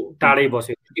 टाढै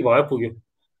बस्यो, के भयो पुग्यो।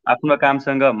 आफ्नो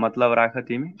कामसँग मतलब राख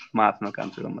तिमी, म आफ्नो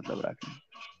कामसँग मतलब राख्छु।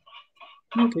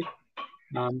 ओके,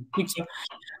 ठिक छ।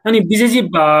 अनि विजयजी,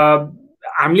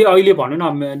 हामीले अहिले भनौँ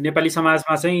न, नेपाली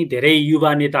समाजमा चाहिँ धेरै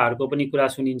युवा नेताहरूको पनि कुरा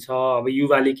सुनिन्छ। अब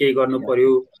युवाले केही गर्नु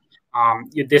पर्यो,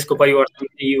 यो देशको परिवर्तन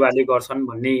युवाले गर्छन्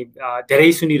भन्ने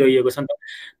धेरै सुनिरहेको छ नि त।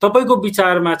 तपाईँको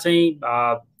विचारमा चाहिँ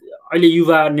अहिले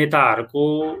युवा नेताहरूको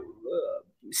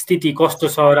स्थिति कस्तो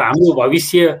छ र हाम्रो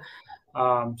भविष्य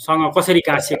सँग कसरी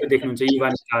गाँसिएको देख्नुहुन्छ युवा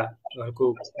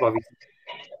नेताहरूको भविष्य?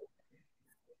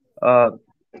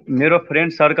 मेरो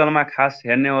फ्रेन्ड सर्कलमा खास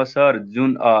हेर्ने हो सर,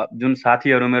 जुन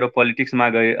साथीहरू मेरो पोलिटिक्समा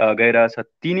गइरहेछ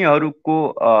तिनीहरूको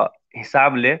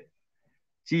हिसाबले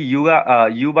चाहिँ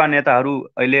युवा नेताहरू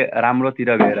अहिले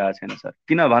राम्रोतिर गइरहेको छैन सर।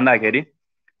 किन भन्दाखेरि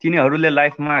तिनीहरूले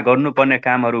लाइफमा गर्नुपर्ने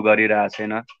कामहरू गरिरहेको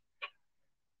छैन।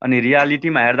 अनि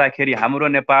रियालिटीमा हेर्दाखेरि हाम्रो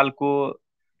नेपालको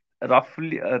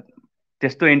रफली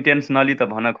त्यस्तो इन्टेन्सनली त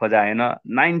भन्न खोजा होइन,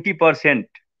 90%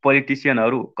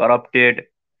 पोलिटिसियनहरू करप्टेड,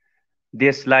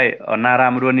 देशलाई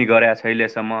नराम्रो नि गरेका छ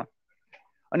अहिलेसम्म।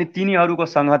 अनि तिनीहरूको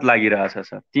सङ्गत लागिरहेछ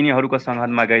सर, तिनीहरूको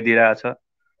सङ्गतमा गइदिरहेछ।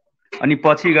 अनि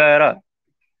पछि गएर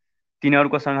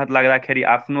तिनीहरूको सङ्गत लाग्दाखेरि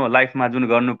आफ्नो लाइफमा जुन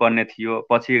गर्नुपर्ने थियो,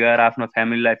 पछि गएर आफ्नो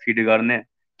फ्यामिलीलाई फिड गर्ने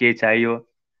केही चाहियो,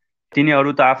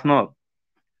 तिनीहरू त आफ्नो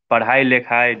पढाइ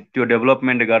लेखाइ त्यो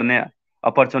डेभलपमेन्ट गर्ने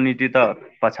अपर्च्युनिटी त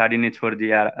पछाडि नै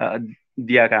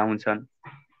दिएका हुन्छन्।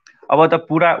 अब त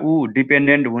पुरा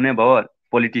डिपेन्डेन्ट हुने भयो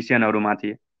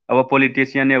पोलिटिसियनहरूमाथि। अब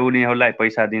पोलिटिसियनले उनीहरूलाई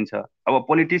पैसा दिन्छ। अब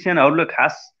पोलिटिसियनहरूले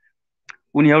खास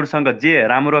उनीहरूसँग जे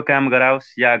राम्रो काम गराओस्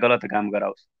या गलत काम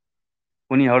गराओस्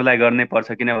उनीहरूलाई गर्नै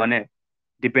पर्छ, किनभने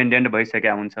डिपेन्डेन्ट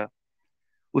भइसकेका हुन्छ।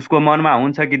 उसको मनमा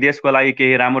हुन्छ कि देशको लागि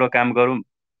केही राम्रो काम गरौँ,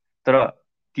 तर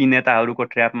ती नेताहरूको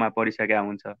ट्र्यापमा परिसकेका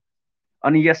हुन्छ।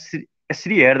 अनि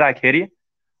यसरी हेर्दाखेरि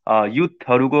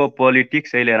युथहरूको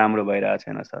पोलिटिक्स अहिले राम्रो भइरहेको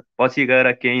छैन सर। पछि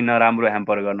गएर केही नराम्रो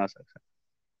ह्याम्पर गर्न सक्छ।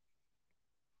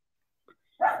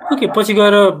 ओके, पछि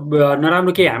गएर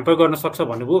नराम्रो केही ह्याम्पर गर्न सक्छ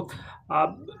भन्नुभयो।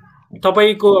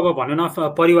 तपाईँको अब भनौँ न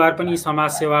परिवार पनि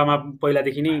समाजसेवामा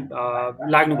पहिलादेखि नै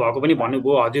लाग्नु भएको पनि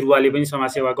भन्नुभयो, हजुरबुवाले पनि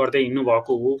समाजसेवा गर्दै हिँड्नु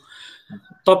भएको हो।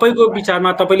 तपाईँको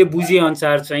विचारमा तपाईँले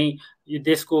बुझेअनुसार चाहिँ यो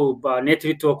देशको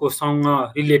नेतृत्वको सँग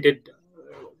रिलेटेड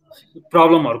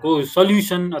प्रब्लमहरूको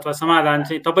सल्युसन अथवा समाधान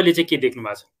चाहिँ तपाईँले चाहिँ के देख्नु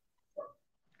भएको छ?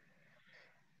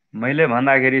 मैले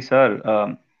भन्दाखेरि सर,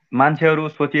 मान्छेहरू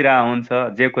सोचिरहेको हुन्छ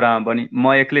जे कुरामा पनि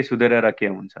म एक्लै सुधरेर के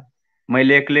हुन्छ,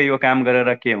 मैले एक्लै यो काम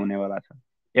गरेर के हुनेवाला छ।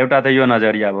 एउटा त यो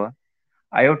नजरिया भयो।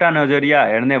 एउटा नजरिया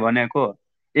हेर्ने भनेको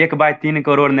 1/3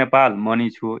 करोड नेपाल म नि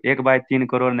छु, 1/3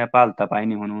 करोड नेपाल तपाईँ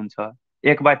नि हुनुहुन्छ,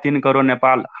 1/3 करोड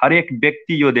नेपाल हरेक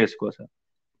व्यक्ति यो देशको छ।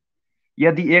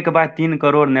 यदि 1/3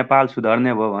 करोड नेपाल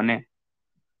सुधार्ने भयो भने,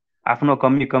 आफ्नो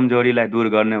कमी कमजोरीलाई दूर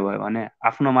गर्ने भयो भने,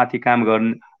 आफ्नो माथि काम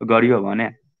गरियो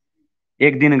भने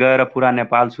एक दिन गएर पुरा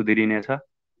नेपाल सुध्रिनेछ।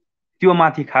 त्यो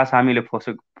माथि खास हामीले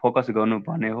फोकस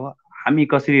गर्नुपर्ने हो, हामी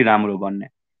कसरी राम्रो बन्ने,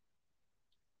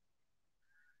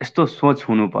 यस्तो सोच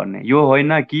हुनुपर्ने। यो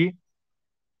होइन कि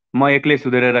म एक्लै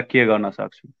सुधरेर के गर्न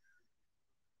सक्छु।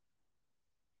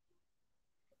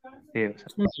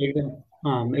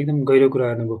 एकदम गहिरो कुरा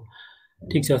गर्नुभयो।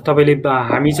 ठिक छ, तपाईँले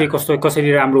हामी चाहिँ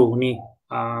कसरी राम्रो हुने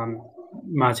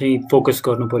मा चाहिँ फोकस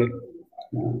गर्नु पर्यो।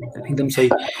 एकदम सही।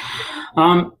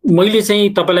 मैले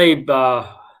चाहिँ तपाईँलाई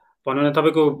भनौँ न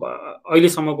तपाईँको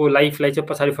अहिलेसम्मको लाइफलाई चाहिँ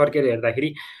पछाडि फर्केर हेर्दाखेरि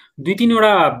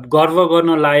 2-3वटा गर्व गर्न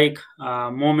लायक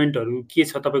मोमेन्टहरू के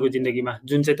छ तपाईँको जिन्दगीमा,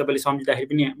 जुन चाहिँ तपाईँले सम्झिँदाखेरि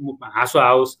पनि मुखमा हाँसो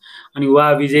आओस्, अनि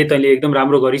वा विजय तैँले एकदम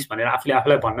राम्रो गरिस् भनेर आफूले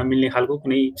आफूलाई भन्न मिल्ने खालको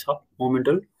कुनै छ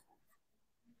मोमेन्टहरू?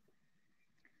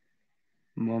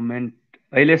 मोमेन्ट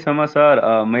अहिलेसम्म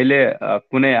सर, मैले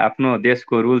कुनै आफ्नो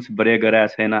देशको रुल्स ब्रेक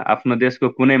गरेको छैन, आफ्नो देशको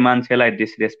कुनै मान्छेलाई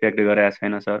डिसरेस्पेक्ट गरेको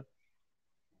छैन सर।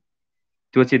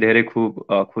 त्यो चाहिँ धेरै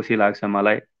खुसी लाग्छ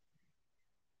मलाई।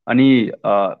 अनि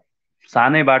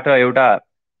सानैबाट एउटा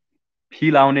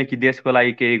फिल आउने कि देशको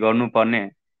लागि केही गर्नुपर्ने,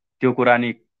 त्यो कुरा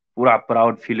नि पुरा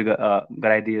प्राउड फिल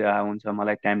गराइदिरहेको हुन्छ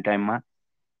मलाई टाइम टाइममा।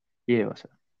 के हो सर?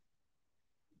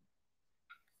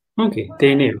 ओके,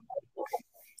 त्यही नै हो।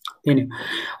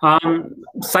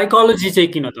 साइकोलोजी चाहिँ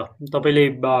किन त तपाईँले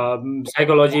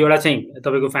साइकोलोजी एउटा चाहिँ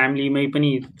तपाईँको फ्यामिलीमै पनि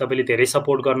तपाईँले धेरै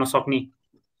सपोर्ट गर्न सक्ने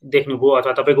देख्नुभयो,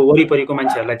 अथवा तपाईँको वरिपरिको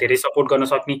मान्छेहरूलाई धेरै सपोर्ट गर्न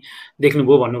सक्ने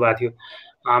देख्नुभयो भन्नुभएको थियो।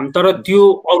 तर त्यो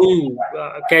अरू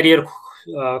क्यारियर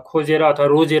खोजेर अथवा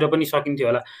रोजेर पनि सकिन्थ्यो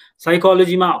होला।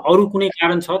 साइकोलोजीमा अरू कुनै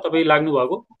कारण छ तपाईँ लाग्नु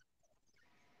भएको?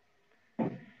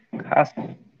 खास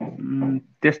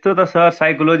त्यस्तो त सर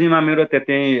साइकोलोजीमा मेरो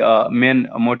त्यही मेन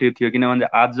मोटिभ थियो, किनभने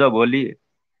आज भोलि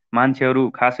मान्छेहरू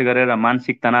खास गरेर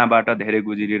मानसिक तनावबाट धेरै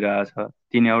गुज्रिरहेछ।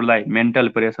 तिनीहरूलाई मेन्टल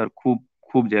प्रेसर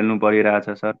खुब झेल्नु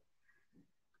परिरहेछ सर।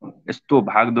 यस्तो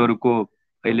भागदौडको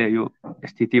अहिले यो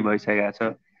स्थिति भइसकेको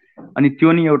छ। अनि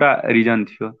त्यो नि एउटा रिजन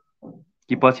थियो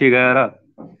कि पछि गएर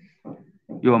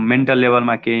यो मेन्टल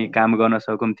लेभलमा केही काम गर्न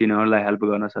सकौँ, तिनीहरूलाई हेल्प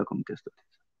गर्न सकौँ, त्यस्तो।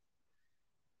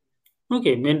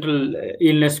 ओके, मेन्टल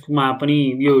इलनेसमा पनि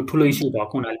यो ठुलो इस्यु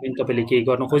भएको हुनाले पनि तपाईँले केही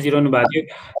गर्न खोजिरहनु भएको थियो,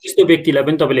 त्यस्तो व्यक्तिलाई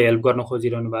पनि तपाईँले हेल्प गर्न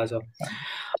खोजिरहनु भएको छ।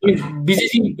 अनि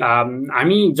विजयजी,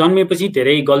 हामी जन्मेपछि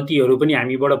धेरै गल्तीहरू पनि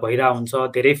हामीबाट भइरहेको हुन्छ,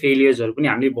 धेरै फेलियर्सहरू पनि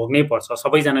हामीले भोग्नै पर्छ,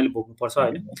 सबैजनाले भोग्नुपर्छ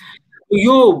होइन।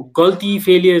 यो गल्ती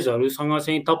फेलियर्सहरूसँग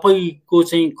चाहिँ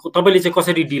तपाईँले चाहिँ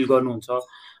कसरी डिल गर्नुहुन्छ?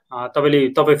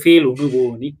 तपाईँ फेल हुनुभयो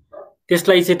भने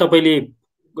त्यसलाई चाहिँ तपाईँले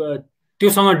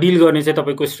त्योसँग डिल गर्ने चाहिँ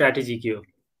तपाईँको स्ट्र्याटेजी के हो?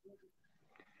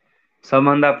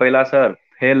 सबभन्दा पहिला सर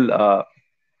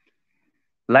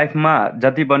लाइफमा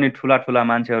जति पनि ठुला ठुला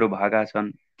मान्छेहरू भएका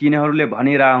छन् तिनीहरूले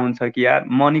भनिरहेको हुन्छ कि यार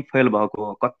म नि फेल भएको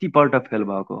हो, कतिपल्ट फेल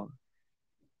भएको हो।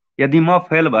 यदि म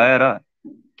फेल भएर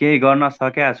केही गर्न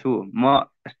सकेका छु, म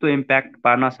यस्तो इम्प्याक्ट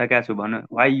पार्न सकेका छु भने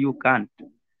वाइ यु कान्ट,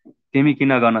 तिमी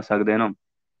किन गर्न सक्दैनौ?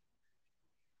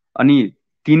 अनि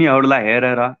तिनीहरूलाई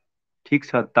हेरेर ठिक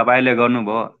छ तपाईँले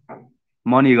गर्नुभयो,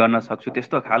 म नि गर्न सक्छु,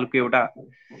 त्यस्तो खालको एउटा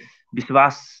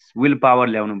विश्वास, विल पावर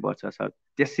ल्याउनु पर्छ सर।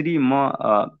 त्यसरी म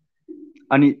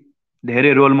अनि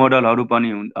धेरै रोल मोडलहरू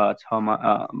पनि छ,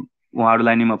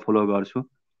 उहाँहरूलाई नि म फलो गर्छु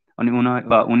अनि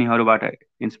उनीहरूबाट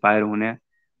इन्सपायर हुने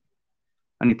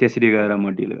अनि त्यसरी गएर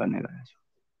म डिल गर्ने गरेको छु।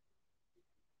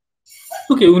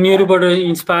 ओके, उनीहरूबाट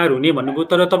इन्सपायर हुने भन्नुभयो,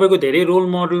 तर तपाईँको धेरै रोल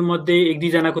मोडल मध्ये एक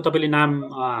दुईजनाको तपाईँले नाम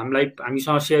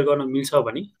हामीसँग सेयर गर्न मिल्छ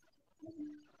भने?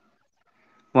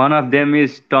 One of them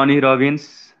is Tony Robbins,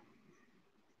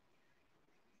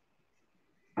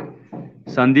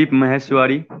 Sandeep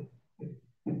Maheshwari.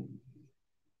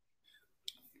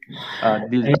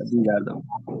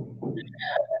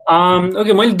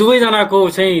 Okay, मैले दुवैजनाको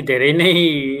चाहिँ धेरै नै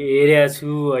हेरेको छु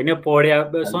होइन,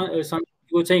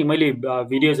 सन्दीपको चाहिँ मैले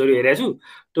भिडियोजहरू हेरेको छु,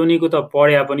 टोनीको त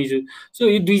पढ्या पनि छु। सो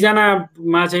यो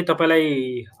दुईजनामा चाहिँ तपाईँलाई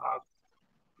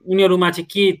उनीहरूमा चाहिँ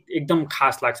के एकदम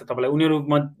खास लाग्छ तपाईँलाई?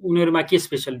 उनीहरूमा के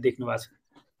स्पेसल देख्नु भएको छ?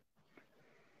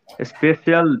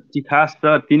 स्पेसल खास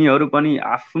त तिनीहरू पनि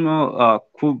आफ्नो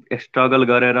खुब स्ट्रगल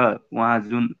गरेर उहाँ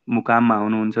जुन मुकाममा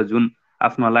हुनुहुन्छ, जुन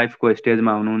आफ्नो लाइफको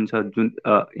स्टेजमा हुनुहुन्छ, जुन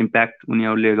इम्प्याक्ट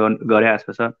उनीहरूले गरेका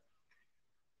छ सर,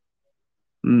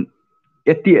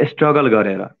 यति स्ट्रगल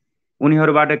गरेर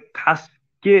उनीहरूबाट खास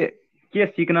के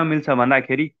सिक्न मिल्छ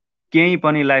भन्दाखेरि केही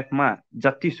पनि लाइफमा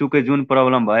जतिसुकै जुन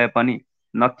प्रब्लम भए पनि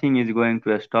nothing is going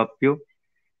to stop you,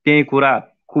 त्यही कुरा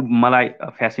खुब मलाई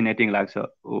फ्यासिनेटिङ लाग्छ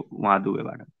उहाँ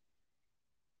दुवैबाट।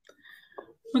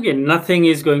 Okay, nothing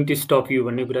is going to stop you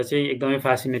भन्ने कुरा चाहिँ एकदमै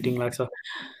फ्यासिनेटिङ लाग्छ।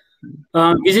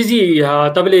 विजयजी,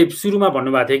 तपाईँले सुरुमा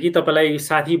भन्नुभएको थियो कि तपाईँलाई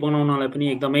साथी बनाउनलाई पनि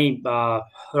एकदमै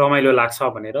रमाइलो लाग्छ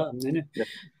भनेर होइन।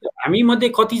 हामी मध्ये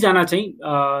कतिजना चाहिँ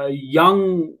यङ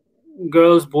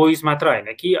गर्ल्स बोइज मात्र होइन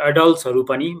कि एडल्ट्सहरू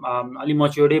पनि, अलि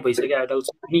मच्योर्डै भइसक्यो एडल्ट्स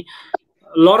पनि,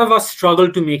 lot of us struggle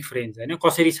to make friends होइन।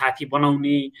 कसरी साथी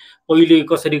बनाउने, पहिले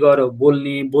कसरी गएर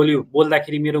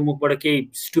बोल्दाखेरि मेरो मुखबाट केही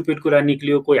स्टुपिड कुरा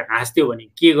निक्लियो, कोही हाँस्थ्यो भने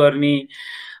के गर्ने,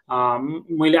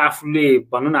 मैले आफूले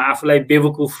भनौँ न आफूलाई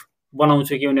बेवकुफ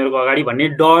बनाउँछु कि उनीहरूको अगाडि भन्ने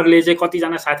डरले चाहिँ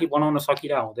कतिजना साथी बनाउन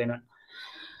सकिरहेको हुँदैनन्।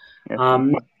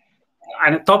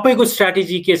 होइन, तपाईँको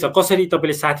स्ट्राटेजी के छ? कसरी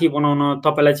तपाईँले साथी बनाउन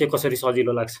तपाईँलाई चाहिँ कसरी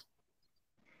सजिलो लाग्छ?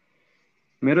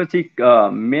 मेरो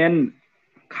चाहिँ मेन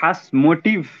खास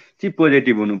मोटिभ चाहिँ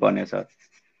पोजिटिभ हुनुपर्ने छ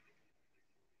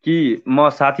कि म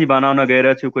साथी बनाउन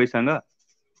गएर छु कोहीसँग,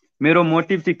 मेरो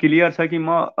मोटिभ चाहिँ क्लियर छ कि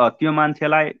म त्यो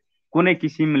मान्छेलाई कुनै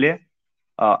किसिमले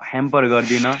ह्याम्पर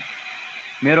गर्दिनँ,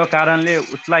 मेरो कारणले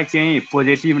उसलाई केही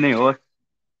पोजिटिभ नै होस्,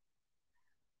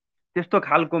 त्यस्तो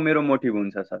खालको मेरो मोटिभ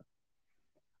हुन्छ सर।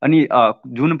 अनि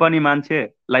जुन पनि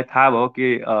मान्छेलाई थाहा भयो कि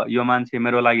यो मान्छे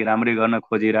मेरो लागि राम्रै गर्न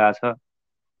खोजिरहेछ,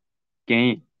 केही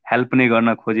हेल्प नै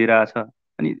गर्न खोजिरहेछ,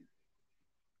 अनि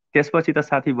त्यसपछि त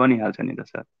साथी बनिहाल्छ नि त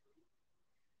सर,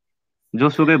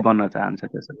 जोसुकै बन्न चाहन्छ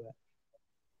त्यसो भए।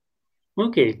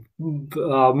 ओके,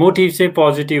 मोटिभ चाहिँ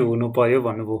पोजिटिभ हुनु पर्यो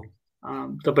भन्नुभयो।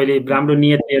 तपाईँले राम्रो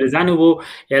नियत लिएर जानुभयो,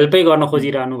 हेल्पै गर्न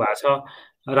खोजिरहनु भएको छ,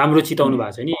 राम्रो चिताउनु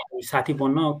भएको छ नि, साथी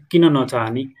बन्न किन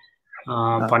नचाहने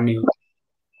भन्ने हो।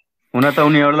 हुन त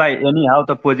उनीहरूलाई एनी हाउ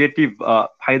त पोजिटिभ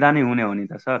फाइदा नै हुने हो नि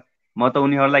त सर, म त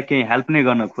उनीहरूलाई केही हेल्प नै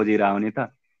गर्न खोजिरहेको नि त।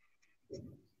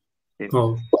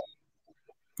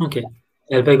 ओके,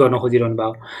 हेल्पै गर्न खोजिरहनु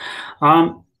भयो।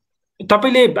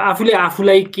 तपाईँले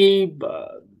आफूलाई केही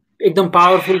एकदम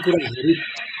पावरफुल कुराहरू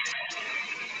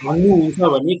भन्नुहुन्छ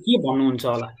भने के भन्नुहुन्छ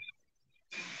होला?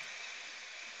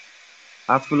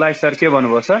 आफूलाई सर के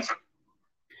भन्नुभयो सर?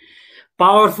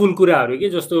 पावरफुल कुराहरू के,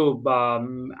 जस्तो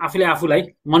आफूले आफूलाई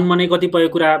मनमनै कतिपय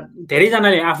कुरा,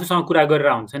 धेरैजनाले आफूसँग कुरा गरेर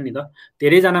हुन्छन् नि त,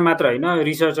 धेरैजना मात्र होइन,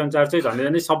 रिसर्च अनुसार चाहिँ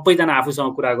झन्डै सबैजना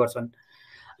आफूसँग कुरा गर्छन्।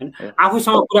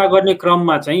 आफूसँग कुरा गर्ने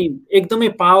क्रममा चाहिँ एकदमै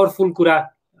पावरफुल कुरा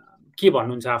के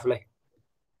भन्नुहुन्छ आफूलाई?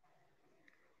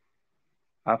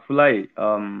 आफूलाई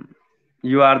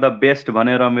यु आर द बेस्ट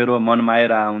भनेर मेरो मनमा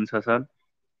आइरहेको हुन्छ sir.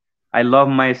 I love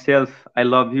my self, I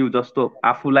love you, जस्तो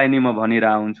आफूलाई नै म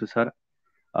भनिरहेको हुन्छु सर।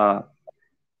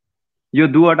 यो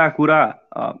दुईवटा कुरा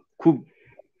खुब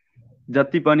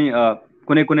जति पनि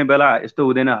कुनै बेला यस्तो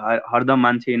हुँदैन हरदम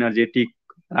मान्छे इनर्जेटिक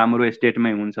राम्रो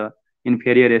स्टेटमै हुन्छ,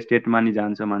 इन्फेरियर स्टेटमा नि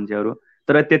जान्छ मान्छेहरू।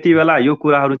 तर त्यति बेला यो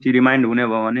कुराहरू चाहिँ रिमाइन्ड हुने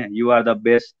भयो भने you are the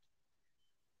best,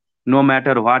 no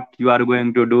matter what you are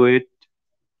going to do it,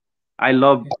 I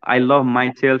love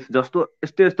myself जस्तो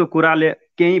यस्तो यस्तो कुराले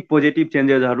केही पोजिटिभ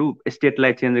चेन्जेसहरू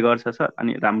स्टेटलाई चेन्ज गर्छ सर,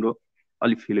 अनि राम्रो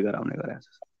अलिक फिल गराउने गरेको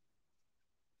छ।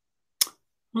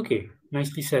 Okay,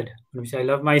 nicely shed. I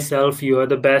love my self, you are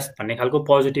the best भन्ने खालको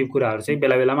पोजिटिभ कुराहरू चाहिँ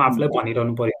बेला बेलामा आफूलाई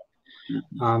भनिरहनु पर्यो।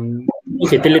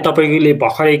 ओके, त्यसले तपाईँले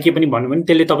भर्खरै के पनि भन्नु भने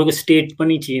त्यसले तपाईँको स्टेट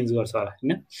पनि चेन्ज गर्छ होला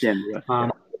होइन?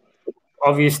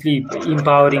 अभियसली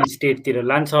इम्पावरिङ स्टेटतिर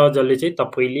लान्छ, जसले चाहिँ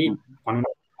तपाईँले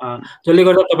भनौँ जसले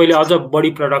गर्दा तपाईँले अझ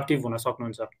बढी प्रोडक्टिभ हुन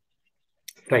सक्नुहुन्छ,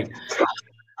 राइट?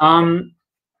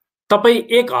 तपाईँ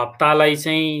एक हप्तालाई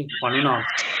चाहिँ भनौँ न,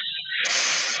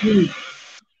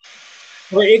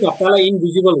 एक हप्तालाई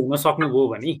इन्भिजिबल हुन सक्नुभयो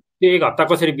भने त्यो एक हप्ता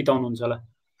कसरी बिताउनुहुन्छ होला?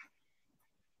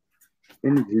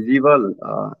 Invisible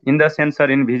in the sense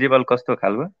sir, invisible कस्तो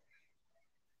खालको?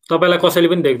 तपाईँलाई कसैले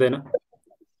पनि देख्दैन,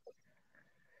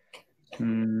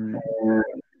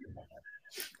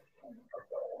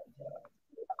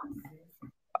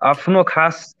 आफ्नो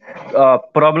खास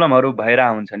प्रब्लमहरू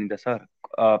भइरहेको हुन्छ नि त सर,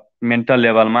 मेन्टल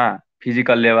लेभलमा,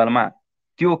 फिजिकल लेभलमा।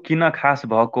 त्यो किन खास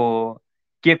भएको हो,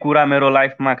 के कुरा मेरो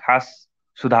लाइफमा खास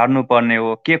सुधार्नु पर्ने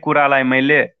हो, के कुरालाई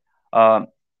मैले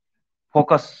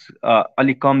फोकस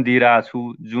अलिक कम दिइरहेको छु,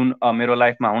 जुन मेरो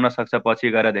लाइफमा हुन सक्छ पछि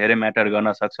गएर धेरै म्याटर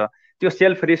गर्न सक्छ, त्यो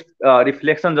सेल्फ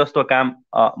रिफ्लेक्सन जस्तो काम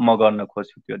म गर्न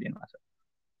खोज्छु त्यो दिनमा सर,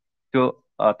 त्यो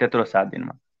त्यत्रो 7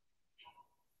 दिनमा।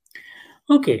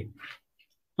 ओके,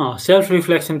 सेल्फ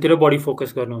रिफ्लेक्सनतिर बढी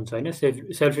फोकस गर्नुहुन्छ होइन?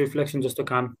 सेल्फ रिफ्लेक्सन जस्तो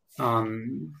काम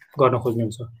गर्न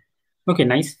खोज्नुहुन्छ। Okay,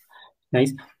 nice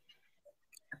nice.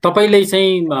 तपाईँले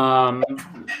चाहिँ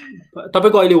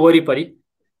तपाईँको अहिले वरिपरि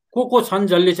को छन्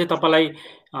जसले चाहिँ तपाईँलाई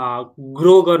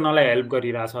ग्रो गर्नलाई हेल्प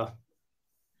गरिरहेछ?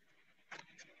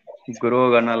 ग्रो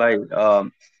गर्नलाई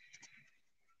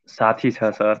साथी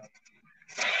छ सर,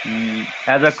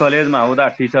 एज अ कलेजमा हुँदा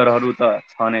टिचरहरू त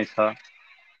छ नै छ,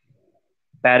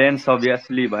 प्यारेन्ट्स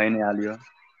अभियसली भइ नै हाल्यो,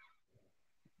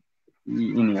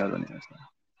 यिनीहरू नै छ।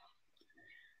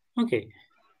 ओके,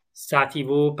 साथी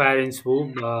भयो, प्यारेन्ट्स भयो,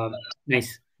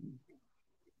 नाइस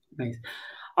नाइस।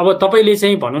 अब तपाईँले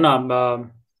चाहिँ भनौँ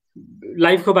न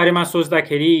लाइफको बारेमा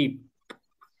सोच्दाखेरि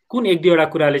कुन एक दुईवटा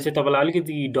कुराले चाहिँ तपाईँलाई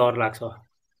अलिकति डर लाग्छ?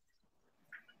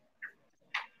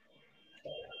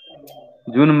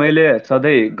 जुन मैले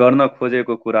सधैँ गर्न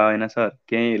खोजेको कुरा होइन सर,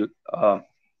 केही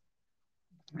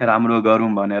राम्रो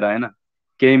गरौँ भनेर होइन,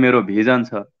 केही मेरो भिजन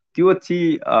छ, त्यो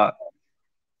चाहिँ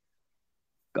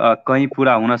कहीँ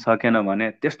पुरा हुन सकेन भने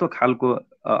त्यस्तो खालको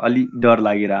अलि डर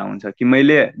लागिरहेको हुन्छ कि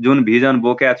मैले जुन भिजन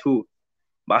बोकेको छु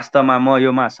वास्तवमा म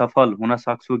योमा सफल हुन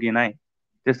सक्छु कि नै,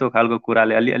 त्यस्तो खालको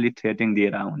कुराले अलि थ्रेटिङ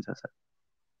दिइरहेको हुन्छ सर।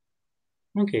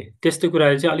 ओके, त्यस्तो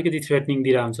कुराले चाहिँ अलिकति थ्रेटनिङ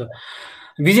दिइरहेको हुन्छ।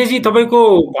 विजयजी, तपाईँको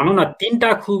भनौँ न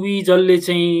 3टा खुबी जसले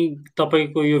चाहिँ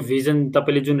तपाईँको यो भिजन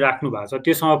तपाईँले जुन राख्नु भएको छ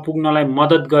त्योसँग पुग्नलाई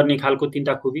मद्दत गर्ने खालको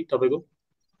 3टा खुबी तपाईँको?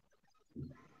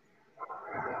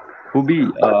 खुबी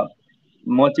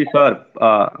म चाहिँ सर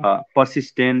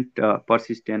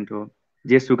पर्सिस्टेन्ट हो,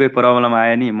 जेसुकै प्रब्लम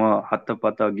आए नि म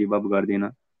हत्तपत्त गिभ अप गर्दिनँ।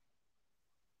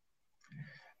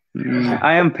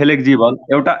 आई एम फ्लेक्जिबल,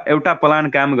 एउटा प्लान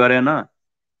काम गरेन,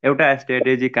 एउटा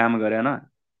स्ट्रेटेजी काम गरेन,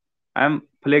 I am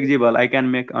flexible, I can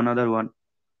make another one.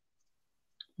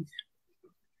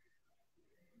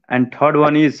 And third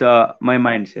one is my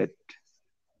mind set,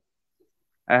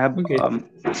 I have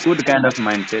good kind of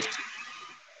mind set.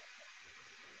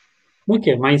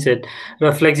 Okay, mindset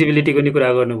र फ्लेक्सिबिलिटीको नि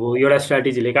कुरा गर्नुभयो। एउटा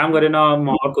स्ट्राटेजीले काम गरेन,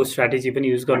 म अर्को स्ट्राटेजी पनि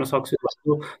युज गर्न सक्छु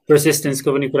भन्नुभयो,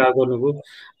 पर्सिस्टेन्सको पनि कुरा गर्नुभयो।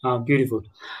 ब्युटिफुल।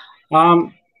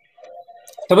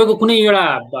 तपाईँको कुनै एउटा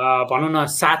भनौँ न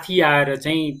साथी आएर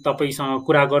चाहिँ तपाईँसँग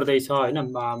कुरा गर्दैछ होइन,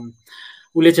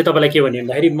 उसले चाहिँ तपाईँलाई के भन्यो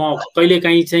भन्दाखेरि म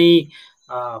कहिलेकाहीँ चाहिँ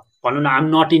भनौँ न आम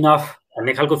नट इनफ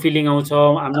भन्ने खालको फिलिङ आउँछ,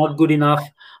 आम नट गुड इनफ,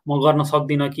 म गर्न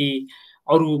सक्दिनँ कि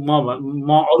अरू म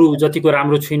अरू जतिको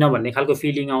राम्रो छुइनँ भन्ने खालको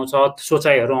फिलिङ आउँछ,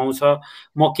 सोचाइहरू आउँछ,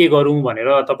 म के गरौँ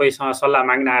भनेर तपाईँसँग सल्लाह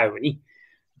माग्न आयो भने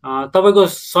तपाईँको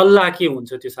सल्लाह के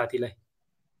हुन्छ त्यो साथीलाई?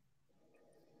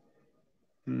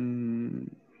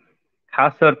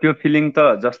 खास सर त्यो फिलिङ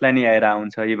त जसलाई नि आइरहेको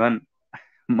हुन्छ, इभन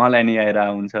मलाई नि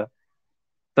आइरहेको हुन्छ,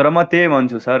 तर म त्यही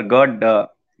भन्छु सर,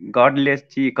 गडले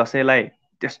चाहिँ कसैलाई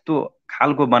त्यस्तो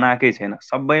खालको बनाएकै छैन,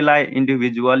 सबैलाई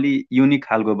इन्डिभिजुअली युनिक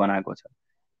खालको बनाएको छ,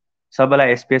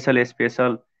 सबैलाई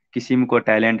स्पेसल किसिमको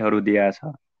ट्यालेन्टहरू दिएको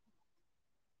छ,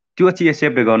 त्यो चाहिँ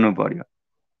एक्सेप्ट गर्नु पर्यो।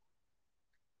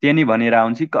 त्यही नि भनिरहेको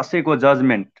हुन्छ, कसैको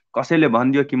जजमेन्ट, कसैले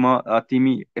भनिदियो कि म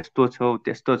तिमी यस्तो छौ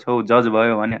त्यस्तो छौ, जज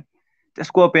भयो भने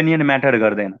त्यसको ओपिनियन म्याटर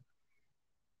गर्दैन,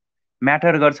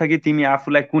 म्याटर गर्छ कि तिमी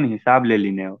आफूलाई कुन हिसाबले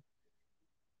लिने हो।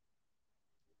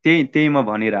 त्यही म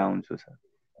भनिरहेको हुन्छु सर।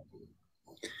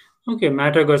 ओके,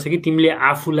 म्याटर गर्छ कि तिमीले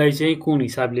आफूलाई चाहिँ कुन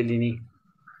हिसाबले लिने।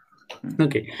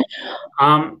 ओके,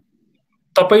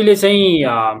 तपाईँले चाहिँ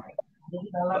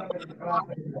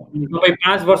तपाईँ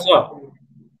 5 वर्ष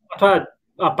अथवा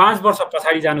 5 वर्ष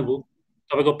पछाडि जानुभयो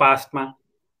तपाईँको पास्टमा,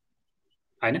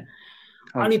 होइन?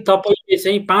 अनि तपाईँले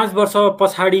चाहिँ 5 वर्ष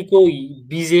पछाडिको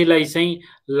विजयलाई चाहिँ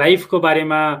लाइफको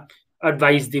बारेमा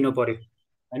एडभाइस दिनु पर्यो,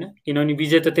 होइन? किनभने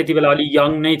विजय त त्यति बेला अलि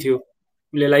यङ नै थियो,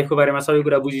 उसले लाइफको बारेमा सबै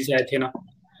कुरा बुझिसकेको थिएन,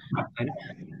 होइन?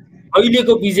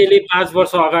 अहिलेको विजयले 5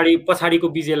 वर्ष अगाडि पछाडिको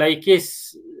विजयलाई के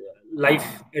लाइफ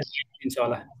एडभाइस दिन्छ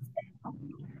होला?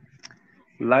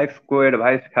 लाइफको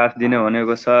एडभाइस खास दिने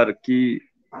भनेको सर कि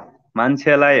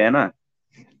मान्छेलाई होइन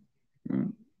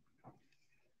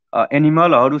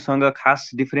एनिमलहरूसँग खास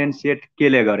डिफ्रेन्सिएट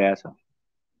केले गरेछ?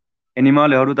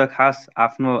 एनिमलहरू त खास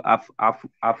आफ्नो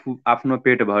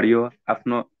पेट भरियो,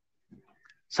 आफ्नो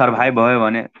सर्भाइभ भयो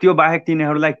भने त्यो बाहेक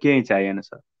तिनीहरूलाई केही चाहिएन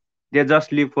sir. They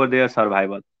just leave for there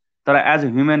survival. तर एज अ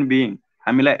ह्युमन बिइङ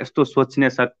हामीलाई यस्तो सोच्ने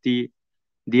शक्ति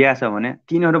दिएछ भने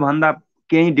तिनीहरूभन्दा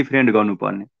केही डिफ्रेन्ट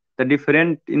गर्नुपर्ने। त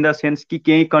डिफ्रेन्ट इन द सेन्स कि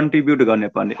केही कन्ट्रिब्युट गर्ने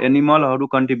पर्ने। एनिमलहरू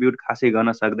कन्ट्रिब्युट खासै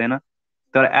गर्न सक्दैन,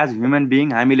 तर एज ह्युमन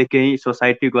बिइङ हामीले केही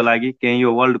सोसाइटीको लागि, केही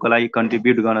यो वर्ल्डको लागि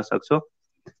कन्ट्रिब्युट गर्न सक्छौँ।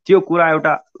 त्यो कुरा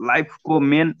एउटा लाइफको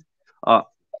मेन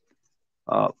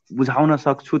बुझाउन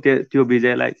सक्छु त्यो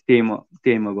विजयलाई।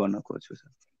 त्यही म गर्न खोज्छु सर।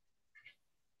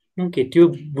 ओके, त्यो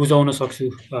बुझाउन सक्छु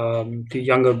त्यो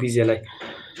यङ्गर विजयलाई।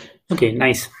 Okay,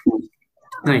 nice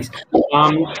nice.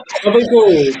 तपाईँको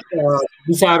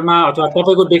विचारमा अथवा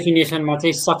तपाईँको डेफिनेसनमा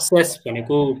चाहिँ सक्सेस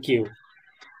भनेको के हो?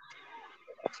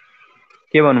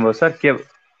 के भन्नुभयो सर? के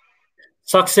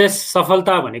सक्सेस,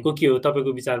 सफलता भनेको के हो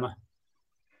तपाईँको विचारमा?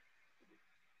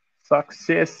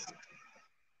 सक्सेस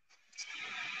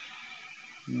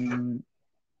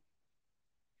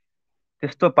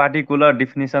त्यस्तो पार्टिकुलर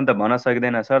डिफिनेसन त भन्न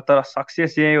सक्दैन सर। तर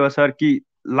सक्सेस यही हो सर कि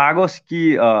लागोस्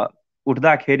कि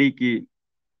उठ्दाखेरि कि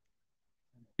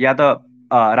या त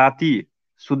राति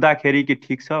सुत्दाखेरि कि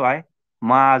ठिक छ भाइ,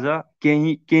 म आज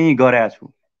केही गरेको छु,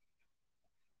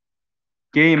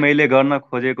 केही मैले गर्न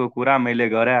खोजेको कुरा मैले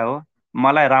गरे हो।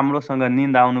 मलाई राम्रोसँग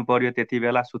निन्द आउनु पर्यो त्यति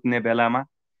बेला, सुत्ने बेलामा।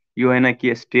 यो होइन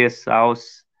कि स्ट्रेस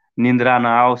आओस्, निन्द्रा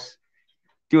नआओस्।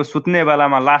 त्यो सुत्ने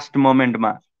बेलामा लास्ट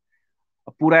मोमेन्टमा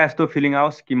पुरा यस्तो फिलिङ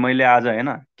आओस् कि मैले आज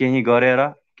होइन केही गरेर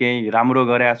केही राम्रो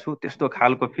गरेको छु, त्यस्तो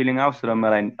खालको फिलिङ आओस् र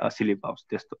मलाई स्लिप आओस्।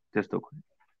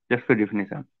 त्यस्तो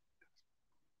डिफिनेसन।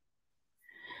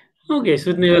 ओके,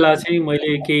 सुत्ने बेला चाहिँ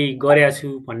मैले केही गरेको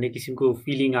छु भन्ने किसिमको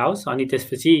फिलिङ आओस्, अनि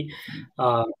त्यसपछि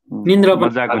निन्द्रा पनि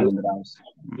मजाको निन्द्रा आओस्।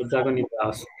 मजाको निन्द्रा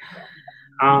आओस्।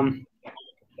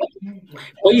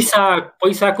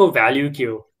 पैसाको भ्याल्यु के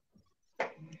हो?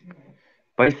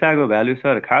 पैसाको भ्याल्यु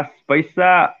सर, खास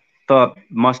पैसा त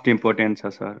मोस्ट इम्पोर्टेन्ट छ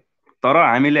सर। तर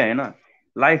हामीले होइन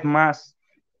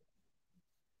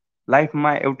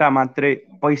लाइफमा एउटा मात्रै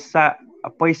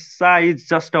पैसा is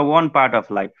just a one part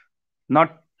of life, not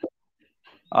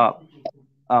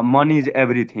money is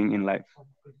everything in life.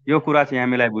 यो कुरा चाहिँ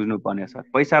हामीलाई बुझ्नुपर्ने सर।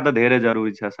 पैसा त धेरै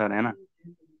जरुरी छ सर, होइन?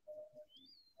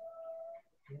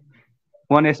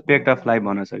 वान एस्पेक्ट अफ लाइफ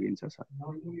भन्न सकिन्छ सर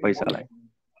पैसालाई।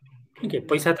 ओके,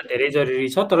 पैसा त धेरै जरुरी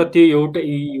छ, तर त्यो एउटा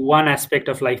वान एस्पेक्ट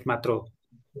अफ लाइफ मात्र हो।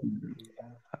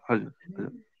 हजुर।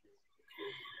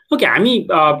 ओके, हामी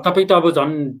तपाईँ त अब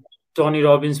झन् टोनी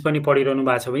रबिन्स पनि पढिरहनु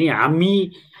भएको छ भने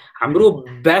हाम्रो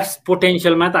बेस्ट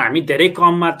पोटेन्सियलमा त हामी धेरै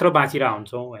कम मात्र बाँचिरहेको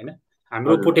हुन्छौँ, होइन?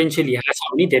 हाम्रो पोटेन्सियल यहाँ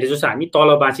छ भने धेरै जसो हामी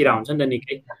तल बाँचिरहेको हुन्छ नि त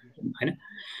निकै, होइन?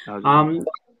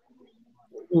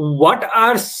 What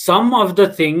are some of the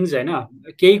things, होइन,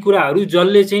 केही कुराहरू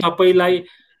जसले चाहिँ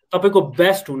तपाईँको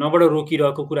बेस्ट हुनबाट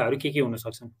रोकिरहेको कुराहरू के हुन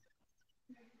सक्छन्?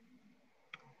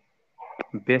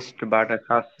 बेस्टबाट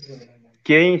खास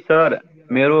केही सर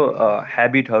मेरो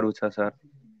ह्याबिटहरू छ सर।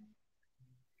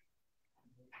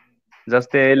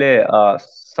 जस्तै अहिले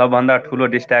सबभन्दा ठुलो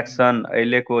डिस्ट्र्याक्सन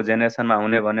अहिलेको जेनेरेसनमा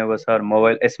हुने भनेको सर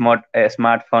मोबाइल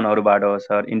स्मार्टफोनहरूबाट हो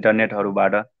सर,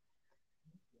 इन्टरनेटहरूबाट।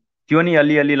 त्यो नि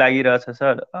अलिअलि लागिरहेछ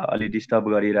सर, अलि डिस्टर्ब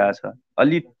गरिरहेछ।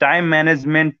 अलि टाइम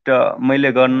म्यानेजमेन्ट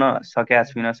मैले गर्न सकेको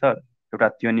छुइनँ सर, एउटा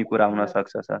त्यो नि कुरा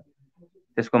हुनसक्छ सर।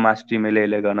 त्यसको मास्टरी मैले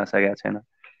अहिले गर्न सकेको छैन।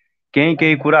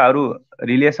 केही कुराहरू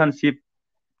रिलेसनसिप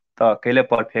त कहिले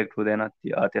पर्फेक्ट हुँदैन,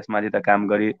 त्यसमाथि त काम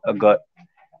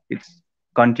it's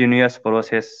continuous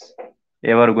process,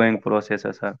 ever going process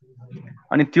हो सर।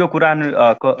 अनि त्यो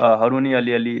कुराहरू नि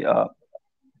अलिअलि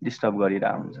डिस्टर्ब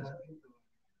गरिरहेको हुन्छ सर।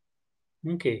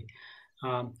 ओके,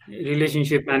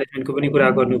 रिलेसनसिप म्यानेजमेन्टको पनि कुरा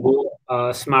गर्नुभयो,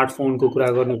 स्मार्टफोनको कुरा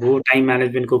गर्नुभयो, टाइम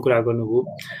म्यानेजमेन्टको कुरा गर्नुभयो।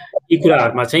 यी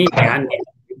कुराहरूमा चाहिँ ध्यान दिनु,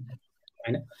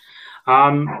 होइन?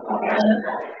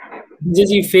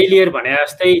 विजयजी फेलियर भने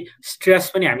जस्तै स्ट्रेस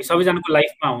पनि हामी सबैजनाको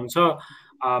लाइफमा हुन्छ।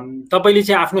 तपाईँले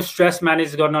चाहिँ आफ्नो स्ट्रेस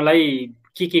म्यानेज गर्नलाई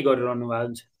के गरिरहनु भएको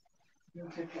हुन्छ?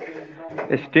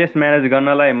 स्ट्रेस म्यानेज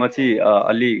गर्नलाई म चाहिँ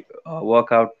अलि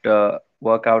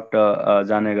वर्कआउट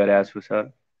जाने गरेको छु सर।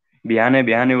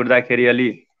 बिहानै उठ्दाखेरि अलि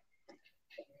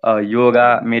योगा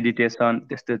मेडिटेसन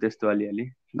त्यस्तो अलिअलि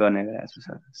गर्ने गरेको छु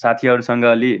सर। साथीहरूसँग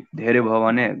अलि धेरै भयो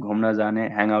भने घुम्न जाने,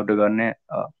 ह्याङआउट गर्ने,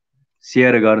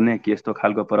 सेयर गर्ने कि यस्तो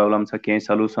खालको प्रब्लम छ, केही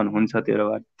सल्युसन हुन्छ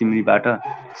तिमीबाट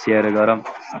सेयर गरौँ,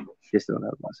 त्यस्तो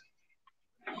खालको छ।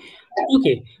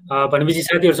 ओके, भनेपछि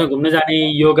साथीहरूसँग घुम्न जाने,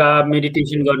 योगा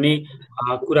मेडिटेसन गर्ने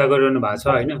कुरा गरिरहनु भएको छ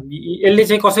होइन? यसले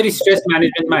चाहिँ कसरी स्ट्रेस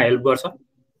म्यानेजमेन्टमा हेल्प गर्छ?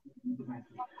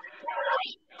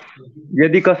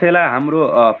 यदि कसैलाई हाम्रो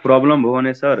प्रब्लम भयो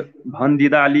भने सर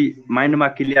भनिदिँदा अलि माइन्डमा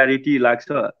क्लियरिटी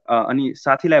लाग्छ, अनि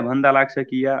साथीलाई भन्दा लाग्छ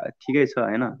कि या ठिकै छ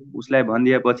होइन, उसलाई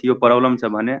भनिदिएपछि यो प्रब्लम छ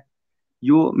भने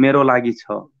यो मेरो लागि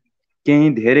छ, केही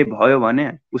धेरै भयो भने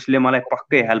उसले मलाई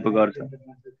पक्कै हेल्प गर्छ,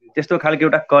 त्यस्तो खालको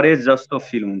एउटा करेज जस्तो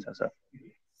फिल हुन्छ सर।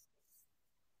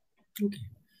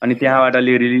 अनि त्यहाँबाट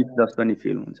अलि रिलिफ जस्तो नि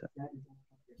फिल हुन्छ।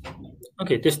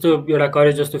 ओके, त्यस्तो एउटा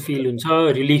करेज जस्तो फिल हुन्छ,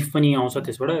 रिलिफ पनि आउँछ,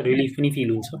 त्यसबाट रिलिफ पनि फिल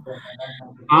हुन्छ।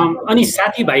 अनि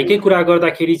साथीभाइकै कुरा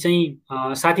गर्दाखेरि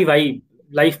चाहिँ साथीभाइ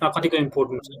लाइफमा कतिको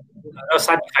इम्पोर्टेन्ट छ र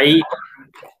साथीभाइ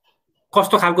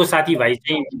कस्तो खालको साथीभाइ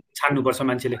चाहिँ छान्नुपर्छ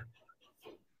मान्छेले?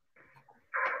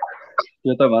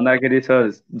 त्यो त भन्दाखेरि सर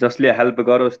जसले हेल्प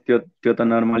गरोस् त्यो त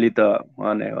नर्मली त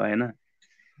होइन,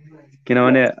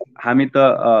 किनभने हामी त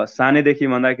सानैदेखि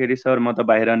भन्दाखेरि सर म त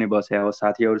बाहिर नै बसे हो,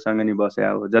 साथीहरूसँग नि बसे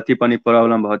हो, जति पनि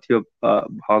प्रब्लम भयो थियो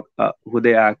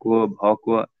हुँदै आएको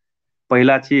भएको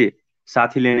पहिला चाहिँ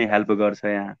साथीले नै हेल्प गर्छ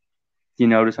यहाँ,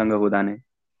 तिनीहरूसँग हुँदा नै।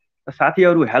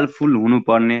 साथीहरू हेल्पफुल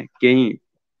हुनुपर्ने, केही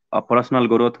पर्सनल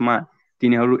ग्रोथमा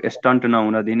तिनीहरू स्टन्ट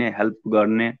नहुन दिने, हेल्प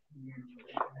गर्ने,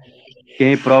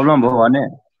 केही प्रब्लम भयो भने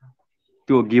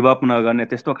त्यो गिभ अप नगर्ने,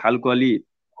 त्यस्तो खालको अलि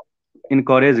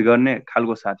इन्करेज गर्ने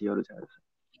खालको साथीहरू छ,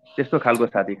 त्यस्तो खालको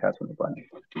साथी खास हुनुपर्ने।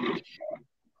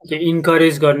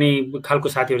 इन्करेज गर्ने खालको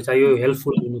साथीहरू चाहियो,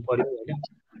 हेल्पफुल हुनु पर्यो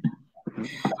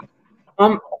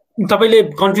होइन? तपाईँले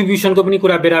कन्ट्रिब्युसनको पनि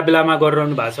कुरा बेला बेलामा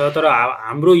गरिरहनु भएको छ, तर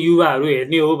हाम्रो युवाहरू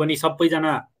हेर्ने हो भने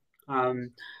सबैजना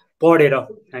पढेर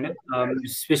होइन,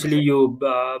 स्पेसली यो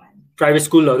प्राइभेट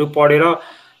स्कुलहरू पढेर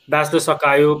ब्याचलर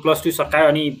सकायो, +2 सकायो,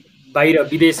 अनि बाहिर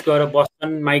विदेश गएर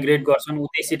बस्छन्, माइग्रेट गर्छन्,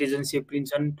 उतै सिटिजनसिप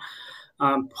लिन्छन्,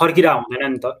 फर्किरा हुँदैन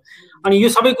नि त। अनि यो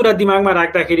सबै कुरा दिमागमा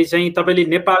राख्दाखेरि चाहिँ तपाईँले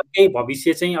नेपालकै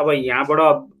भविष्य चाहिँ अब यहाँबाट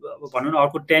भनौँ न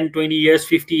अर्को 10-20 इयर्स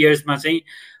 50 इयर्समा चाहिँ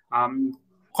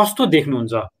कस्तो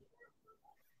देख्नुहुन्छ?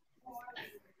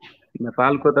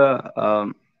 नेपालको त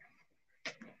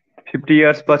 50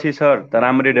 इयर्स पछि सर त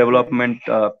राम्रै डेभलपमेन्ट,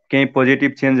 केही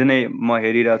पोजिटिभ चेन्ज नै म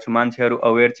हेरिरहेको छु, मान्छेहरू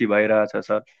अवेर चाहिँ भइरहेछ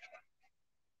सर,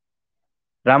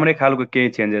 राम्रै खालको केही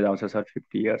चेन्जेस आउँछ सर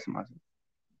 50 इयर्समा।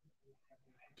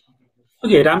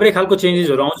 ओके, राम्रै खालको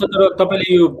चेन्जेसहरू आउँछ, तर तपाईँले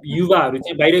यो युवाहरू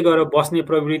चाहिँ बाहिर गएर बस्ने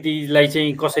प्रवृत्तिलाई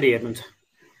चाहिँ कसरी हेर्नुहुन्छ?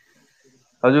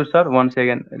 हजुर सर, 1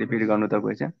 सेकेन्ड रिपिट गर्नु त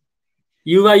क्वेसन।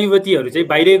 युवा युवतीहरू चाहिँ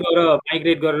बाहिरै गएर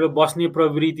माइग्रेट गरेर बस्ने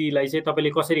प्रवृत्तिलाई चाहिँ तपाईँले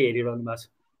कसरी हेरिरहनु भएको छ?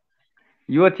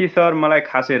 यो चाहिँ सर मलाई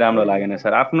खासै राम्रो लागेन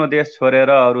सर, आफ्नो देश छोडेर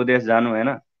अरू देश जानु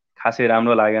होइन, खासै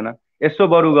राम्रो लागेन। यसो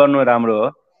बरु गर्नु राम्रो हो,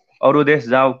 अरू देश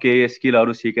जाऊ, केही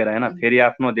स्किलहरू सिकेर होइन, फेरि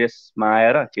आफ्नो देशमा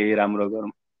आएर केही राम्रो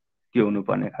गरौँ, त्यो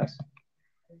हुनुपर्ने खास।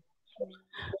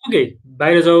 ओके,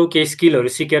 बाहिर जाऊ, केही स्किलहरू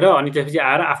सिकेर अनि त्यसपछि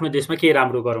आएर आफ्नो देशमा केही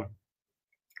राम्रो गरौँ।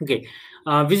 ओके,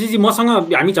 विजयजी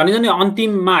मसँग हामी झनै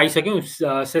अन्तिममा आइसक्यौँ,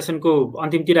 सेसनको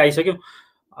अन्तिमतिर आइसक्यौँ।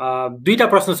 2टा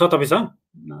प्रश्न छ तपाईँसँग,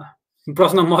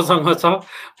 प्रश्न मसँग छ,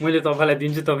 मैले तपाईँलाई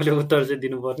दिन्छु, तपाईँले उत्तर चाहिँ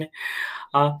दिनुपर्ने।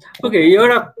 ओके,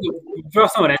 एउटा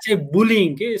प्रश्न भने चाहिँ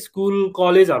बुलिङ के स्कुल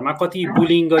कलेजहरूमा कति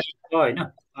बुलिङ गरिन्छ होइन,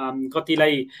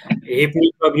 कतिलाई हेप्ने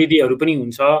प्रवृत्तिहरू पनि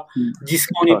हुन्छ,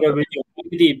 जिस्काउने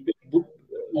प्रवृत्ति,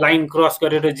 लाइन क्रस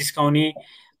गरेर जिस्काउने,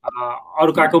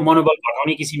 अर्काको मनोबल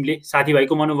घटाउने किसिमले,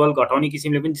 साथीभाइको मनोबल घटाउने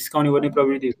किसिमले पनि जिस्काउने गर्ने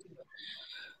प्रवृत्ति,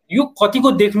 यो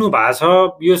कतिको देख्नु भएको छ?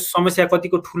 यो समस्या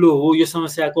कतिको ठुलो हो? यो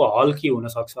समस्याको हल के हुन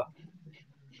सक्छ?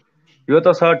 यो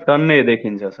त सर टन्नै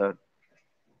देखिन्छ सर।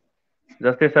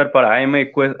 जस्तै सर पढाइमै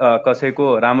कसैको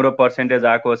राम्रो पर्सेन्टेज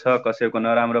आएको छ, कसैको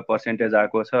नराम्रो पर्सेन्टेज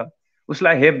आएको छ,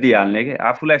 उसलाई हेप दिइहाल्ने कि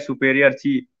आफूलाई सुपेरियर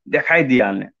चाहिँ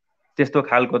देखाइदिइहाल्ने, त्यस्तो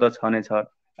खालको त छ नै छ।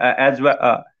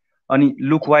 अनि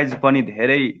लुक वाइज पनि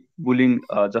धेरै बुलिङ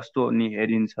जस्तो नि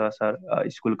हेरिन्छ सर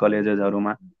स्कुल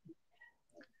कलेजेसहरूमा।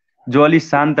 जो अलि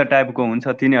शान्त टाइपको हुन्छ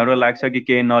तिनीहरू लाग्छ कि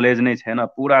केही नलेज नै छैन,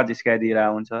 पुरा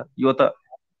जिस्काइदिरहेको हुन्छ।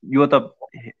 यो त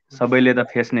सबैले त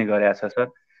फेस नै गरेको छ सर।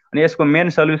 अनि यसको मेन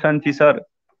सल्युसन चाहिँ सर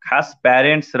खास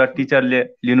प्यारेन्ट्स र टिचरले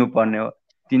लिनुपर्ने हो,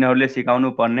 तिनीहरूले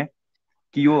सिकाउनु पर्ने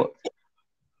कि यो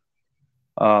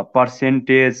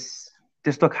पर्सेन्टेज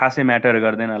त्यस्तो खासै म्याटर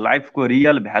गर्दैन। लाइफको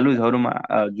रियल भ्यालुजहरूमा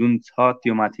जुन छ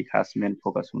त्यो माथि खास मेन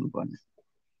फोकस हुनुपर्ने।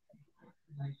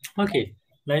 ओके,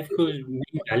 लाइफको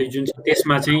मेन भ्यालु जुन छ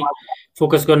त्यसमा चाहिँ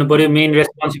फोकस गर्नु पर्यो। मेन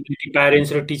रेस्पोन्सिबिलिटी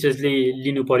प्यारेन्ट्स र टिचर्सले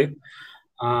लिनु पर्यो।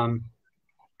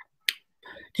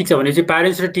 ठिक छ, भनेपछि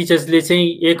प्यारेन्ट्स र टिचर्सले चाहिँ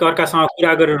एक अर्कासँग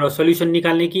कुरा गरेर सल्युसन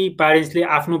निकाल्ने कि प्यारेन्ट्सले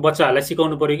आफ्नो बच्चाहरूलाई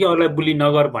सिकाउनु पर्यो कि अरूलाई बुली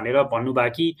नगर भनेर भन्नुभयो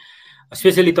कि?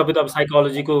 स्पेसली तपाईँ त अब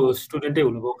साइकोलोजीको स्टुडेन्टै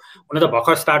हुनुभयो, हुन त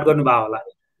भर्खर स्टार्ट गर्नुभयो होला,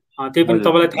 त्यही पनि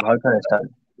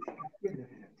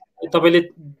तपाईँले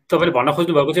भन्न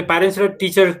खोज्नु भएको चाहिँ प्यारेन्ट्स र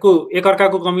टिचरको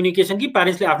एकअर्काको कम्युनिकेसन कि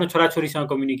प्यारेन्ट्सले आफ्नो छोराछोरीसँग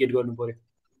कम्युनिकेट गर्नु पर्यो?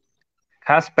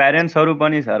 खास प्यारेन्ट्सहरू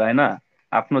पनि सर होइन,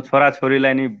 आफ्नो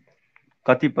छोराछोरीलाई नि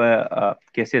कतिपय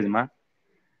केसेसमा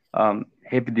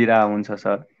हेप दिइरहेको हुन्छ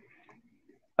सर।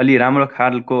 अलि राम्रो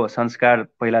खालको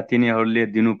संस्कार पहिला तिनीहरूले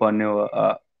दिनुपर्ने हो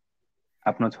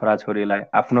आफ्नो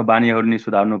छोराछोरीलाई, आफ्नो बानीहरू नि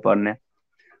सुधार्नु पर्ने।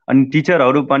 अनि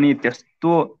टिचरहरू पनि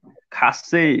त्यस्तो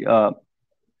खासै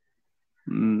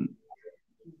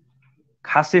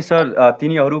सर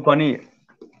तिनीहरू पनि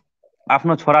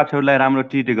आफ्नो छोराछोरीलाई राम्रो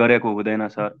ट्रिट गरेको हुँदैन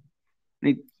सर।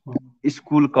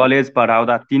 स्कुल कलेज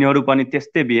पढाउँदा तिनीहरू पनि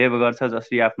त्यस्तै बिहेभ गर्छ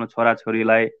जसरी आफ्नो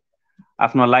छोराछोरीलाई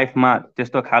आफ्नो लाइफमा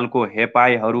त्यस्तो खालको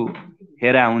हेपाइहरू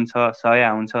हेरा हुन्छ, सया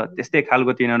हुन्छ, त्यस्तै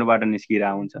खालको तिनीहरूबाट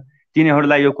निस्किरहेको हुन्छ।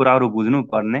 तिनीहरूलाई यो कुराहरू बुझ्नु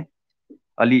पर्ने,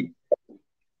 अलि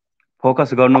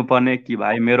फोकस गर्नुपर्ने कि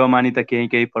भाइ मेरोमा नि त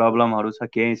केही प्रब्लमहरू छ,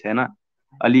 केही छैन,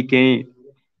 अलि केही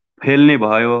फेल नै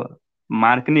भयो,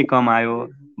 मार्क नै कम आयो,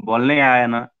 बोल्नै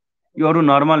आएन, योहरू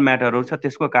नर्मल म्याटरहरू छ,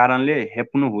 त्यसको कारणले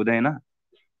हेप्नु हुँदैन।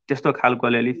 त्यस्तो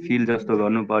खालकोले अलि फिल जस्तो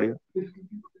गर्नु पर्यो।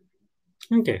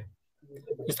 ओके,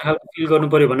 त्यस्तो खालको फिल गर्नु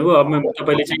पर्यो भन्नुभयो। अब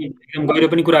तपाईँले चाहिँ एकदम गहिरो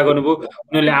पनि कुरा गर्नुभयो,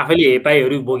 उनीहरूले आफैले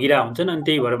हेपाइहरू भोगिरहेको हुन्छन् अनि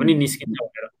त्यही भएर पनि निस्किन्छ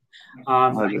भनेर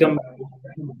एकदम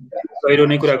गहिरो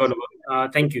नै कुरा गर्नुभयो।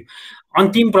 Thank you.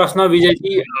 अन्तिम प्रश्न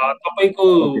विजयजी, तपाईँको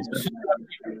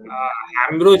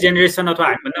हाम्रो जेनेरेसन अथवा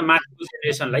हामीभन्दा माथिको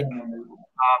जेनेरेसनलाई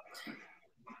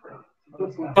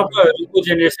तपाईँहरूको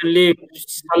जेनेरेसनले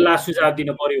सल्लाह सुझाव दिन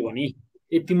पर्यो भने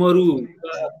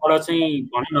तिमीहरूबाट चाहिँ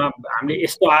भनौँ न, हामीले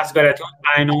यस्तो आश गरेका थियौँ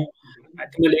पाएनौँ,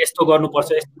 तिमीहरूले यस्तो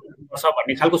गर्नुपर्छ, यस्तो गर्नुपर्छ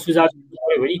भन्ने खालको सुझाव दिनु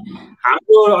पर्यो भने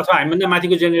हाम्रो अथवा हामीभन्दा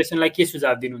माथिको जेनेरेसनलाई के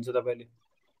सुझाव दिनुहुन्छ तपाईँले?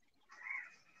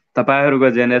 तपाईँहरूको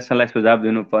जेनेरेसनलाई सुझाव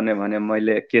दिनुपर्ने भने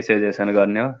मैले के सजेसन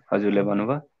गर्ने हो? हजुरले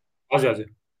भन्नुभयो। हजुर हजुर।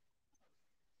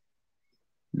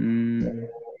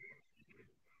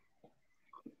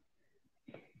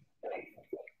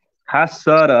 खास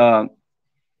सर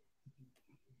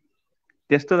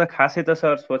त्यस्तो त खासै त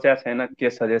सर सोचेको छैन के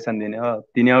सजेसन दिने हो।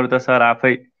 तिनीहरू त सर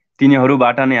आफै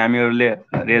तिनीहरूबाट नै हामीहरूले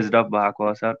रेज्ड अप भएको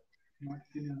हो सर।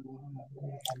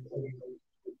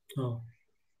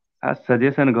 खास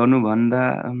सजेसन गर्नुभन्दा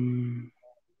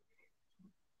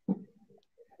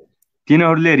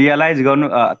तिनीहरूले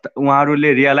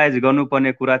उहाँहरूले रियलाइज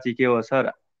गर्नुपर्ने कुरा चाहिँ के हो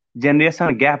सर,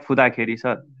 जेनेरेसन ग्याप हुँदाखेरि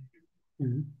सर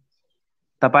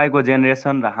तपाईँको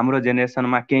जेनेरेसन र हाम्रो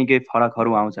जेनेरेसनमा केही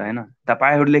फरकहरू आउँछ होइन।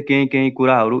 तपाईँहरूले केही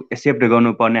कुराहरू एक्सेप्ट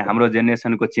गर्नुपर्ने हाम्रो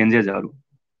जेनेरेसनको चेन्जेसहरू,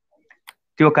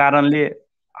 त्यो कारणले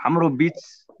हाम्रो बिच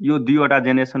यो दुईवटा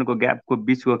जेनेरेसनको ग्यापको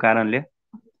बिचको कारणले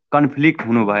कन्फ्लिक्ट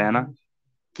हुनु भएन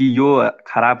कि यो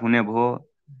खराब हुने भयो,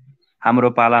 हाम्रो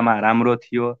पालामा राम्रो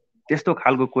थियो, त्यस्तो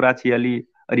खालको कुरा चाहिँ अलि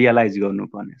रियलाइज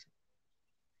गर्नुपर्ने।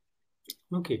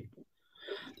 ओके,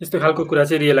 त्यस्तो खालको कुरा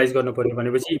चाहिँ रियलाइज गर्नुपर्ने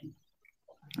भनेपछि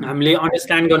हामीले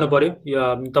अन्डरस्ट्यान्ड गर्नु पर्यो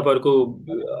तपाईँहरूको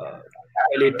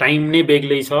अहिले टाइम नै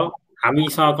बेग्लै छ,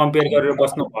 हामीसँग कम्पेयर गरेर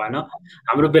बस्नु भएन,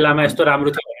 हाम्रो बेलामा यस्तो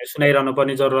राम्रो थियो भनेर सुनाइरहनु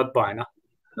पर्ने जरुरत भएन।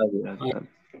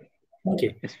 Okay,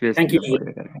 thank you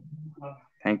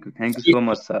so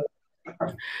much sir.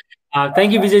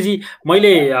 Thank you Vijayji.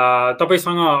 मैले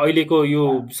तपाईँसँग अहिलेको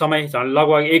यो समय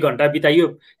लगभग 1 घन्टा बिताइयो,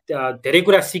 धेरै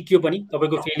कुरा सिकियो पनि,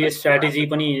 तपाईँको फेलियर स्ट्राटेजी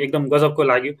पनि एकदम गजबको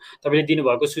लाग्यो। तपाईँले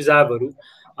दिनुभएको सुझावहरू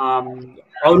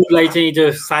अरूलाई चाहिँ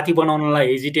जो साथी बनाउनलाई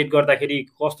हेजिटेट गर्दाखेरि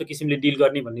कस्तो किसिमले डिल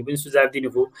गर्ने भन्ने पनि सुझाव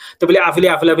दिनुभयो। तपाईँले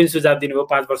आफूलाई पनि सुझाव दिनुभयो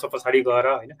 5 वर्ष पछाडि गएर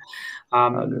होइन,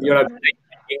 एउटा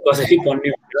कसरी बन्ने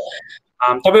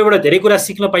भनेर। तपाईँबाट धेरै कुरा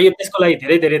सिक्न पाइयो, त्यसको लागि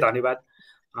धेरै धेरै धन्यवाद।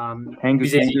 Thank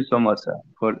you so much sir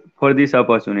for this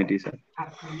opportunity sir.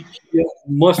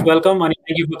 Most welcome and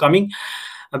thank you for coming.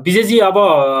 Vijayji, अब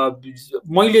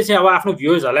मैले चाहिँ अब आफ्नो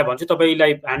भ्युअर्सहरूलाई भन्छु,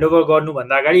 तपाईँलाई ह्यान्डओभर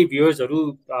गर्नुभन्दा अगाडि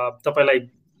भ्युअर्सहरू तपाईँलाई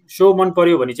सो मन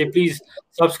पर्यो भने चाहिँ प्लिज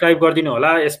सब्सक्राइब गरिदिनु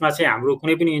होला। यसमा चाहिँ हाम्रो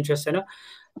कुनै पनि इन्ट्रेस्ट छैन।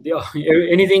 the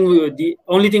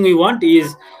only thing we want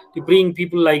is to bring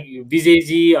people like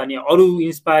Vijayji अनि अरू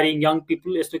इन्सपायरिङ यङ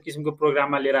पिपल यस्तो किसिमको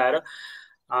प्रोग्राममा लिएर आएर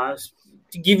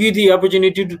to give you the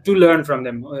opportunity to learn from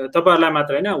them. तपाईहरुलाई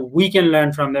मात्र हैन, we can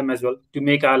learn from them as well to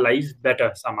make our lives better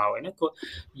somehow हैन.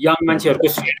 यङ मान्छेहरुको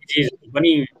स्ट्र्याटेजिज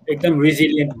पनि एकदम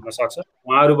रिजिलियन्ट हुन सक्छ,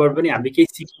 उहाँहरुबाट पनि हामीले केही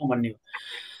सिक्छौं भन्ने हो.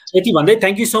 यति भन्दै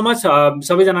थ्यांक यू सो मच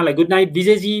सबैजनालाई. Good night.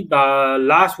 Vijayji,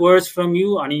 last words from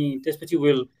you अनि त्यसपछि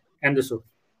विल एन्ड द शो.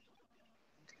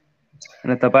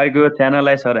 अनि तपाईको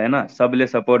च्यानललाई सर हैन सबले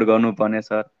सपोर्ट गर्नुपर्ने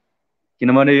सर,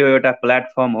 किनभने यो एउटा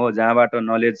प्लेटफर्म हो जहाँबाट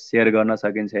नलेज शेयर गर्न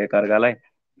सकिन्छ एकअर्कालाई.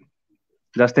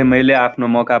 जस्तै मैले आफ्नो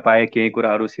मौका पाए केही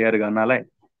कुराहरू शेयर गर्नलाई,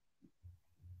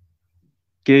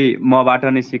 केही मबाट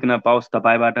नै सिक्न पाओस्,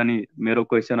 तपाईबाट नि मेरो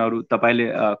क्वेशनहरू, तपाईले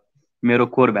मेरो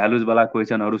कोर भ्यालुज वाला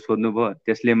क्वेशनहरू सोध्नुभयो,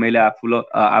 त्यसले मैले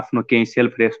आफ्नो केही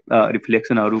सेल्फ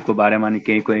रिफ्लेक्सनहरूको बारेमा नि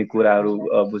केही कुराहरू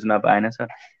बुझ्न पाएन सर.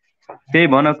 त्यही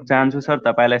भन्न चाहन्छु सर,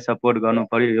 तपाईलाई सपोर्ट गर्नु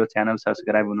पर्यो, यो च्यानल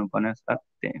सब्स्क्राइब हुनुपर्ने sir.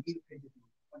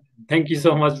 Thank you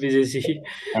so much, Vijay ji.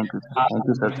 Thank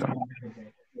you, sir.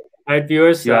 All right,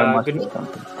 viewers.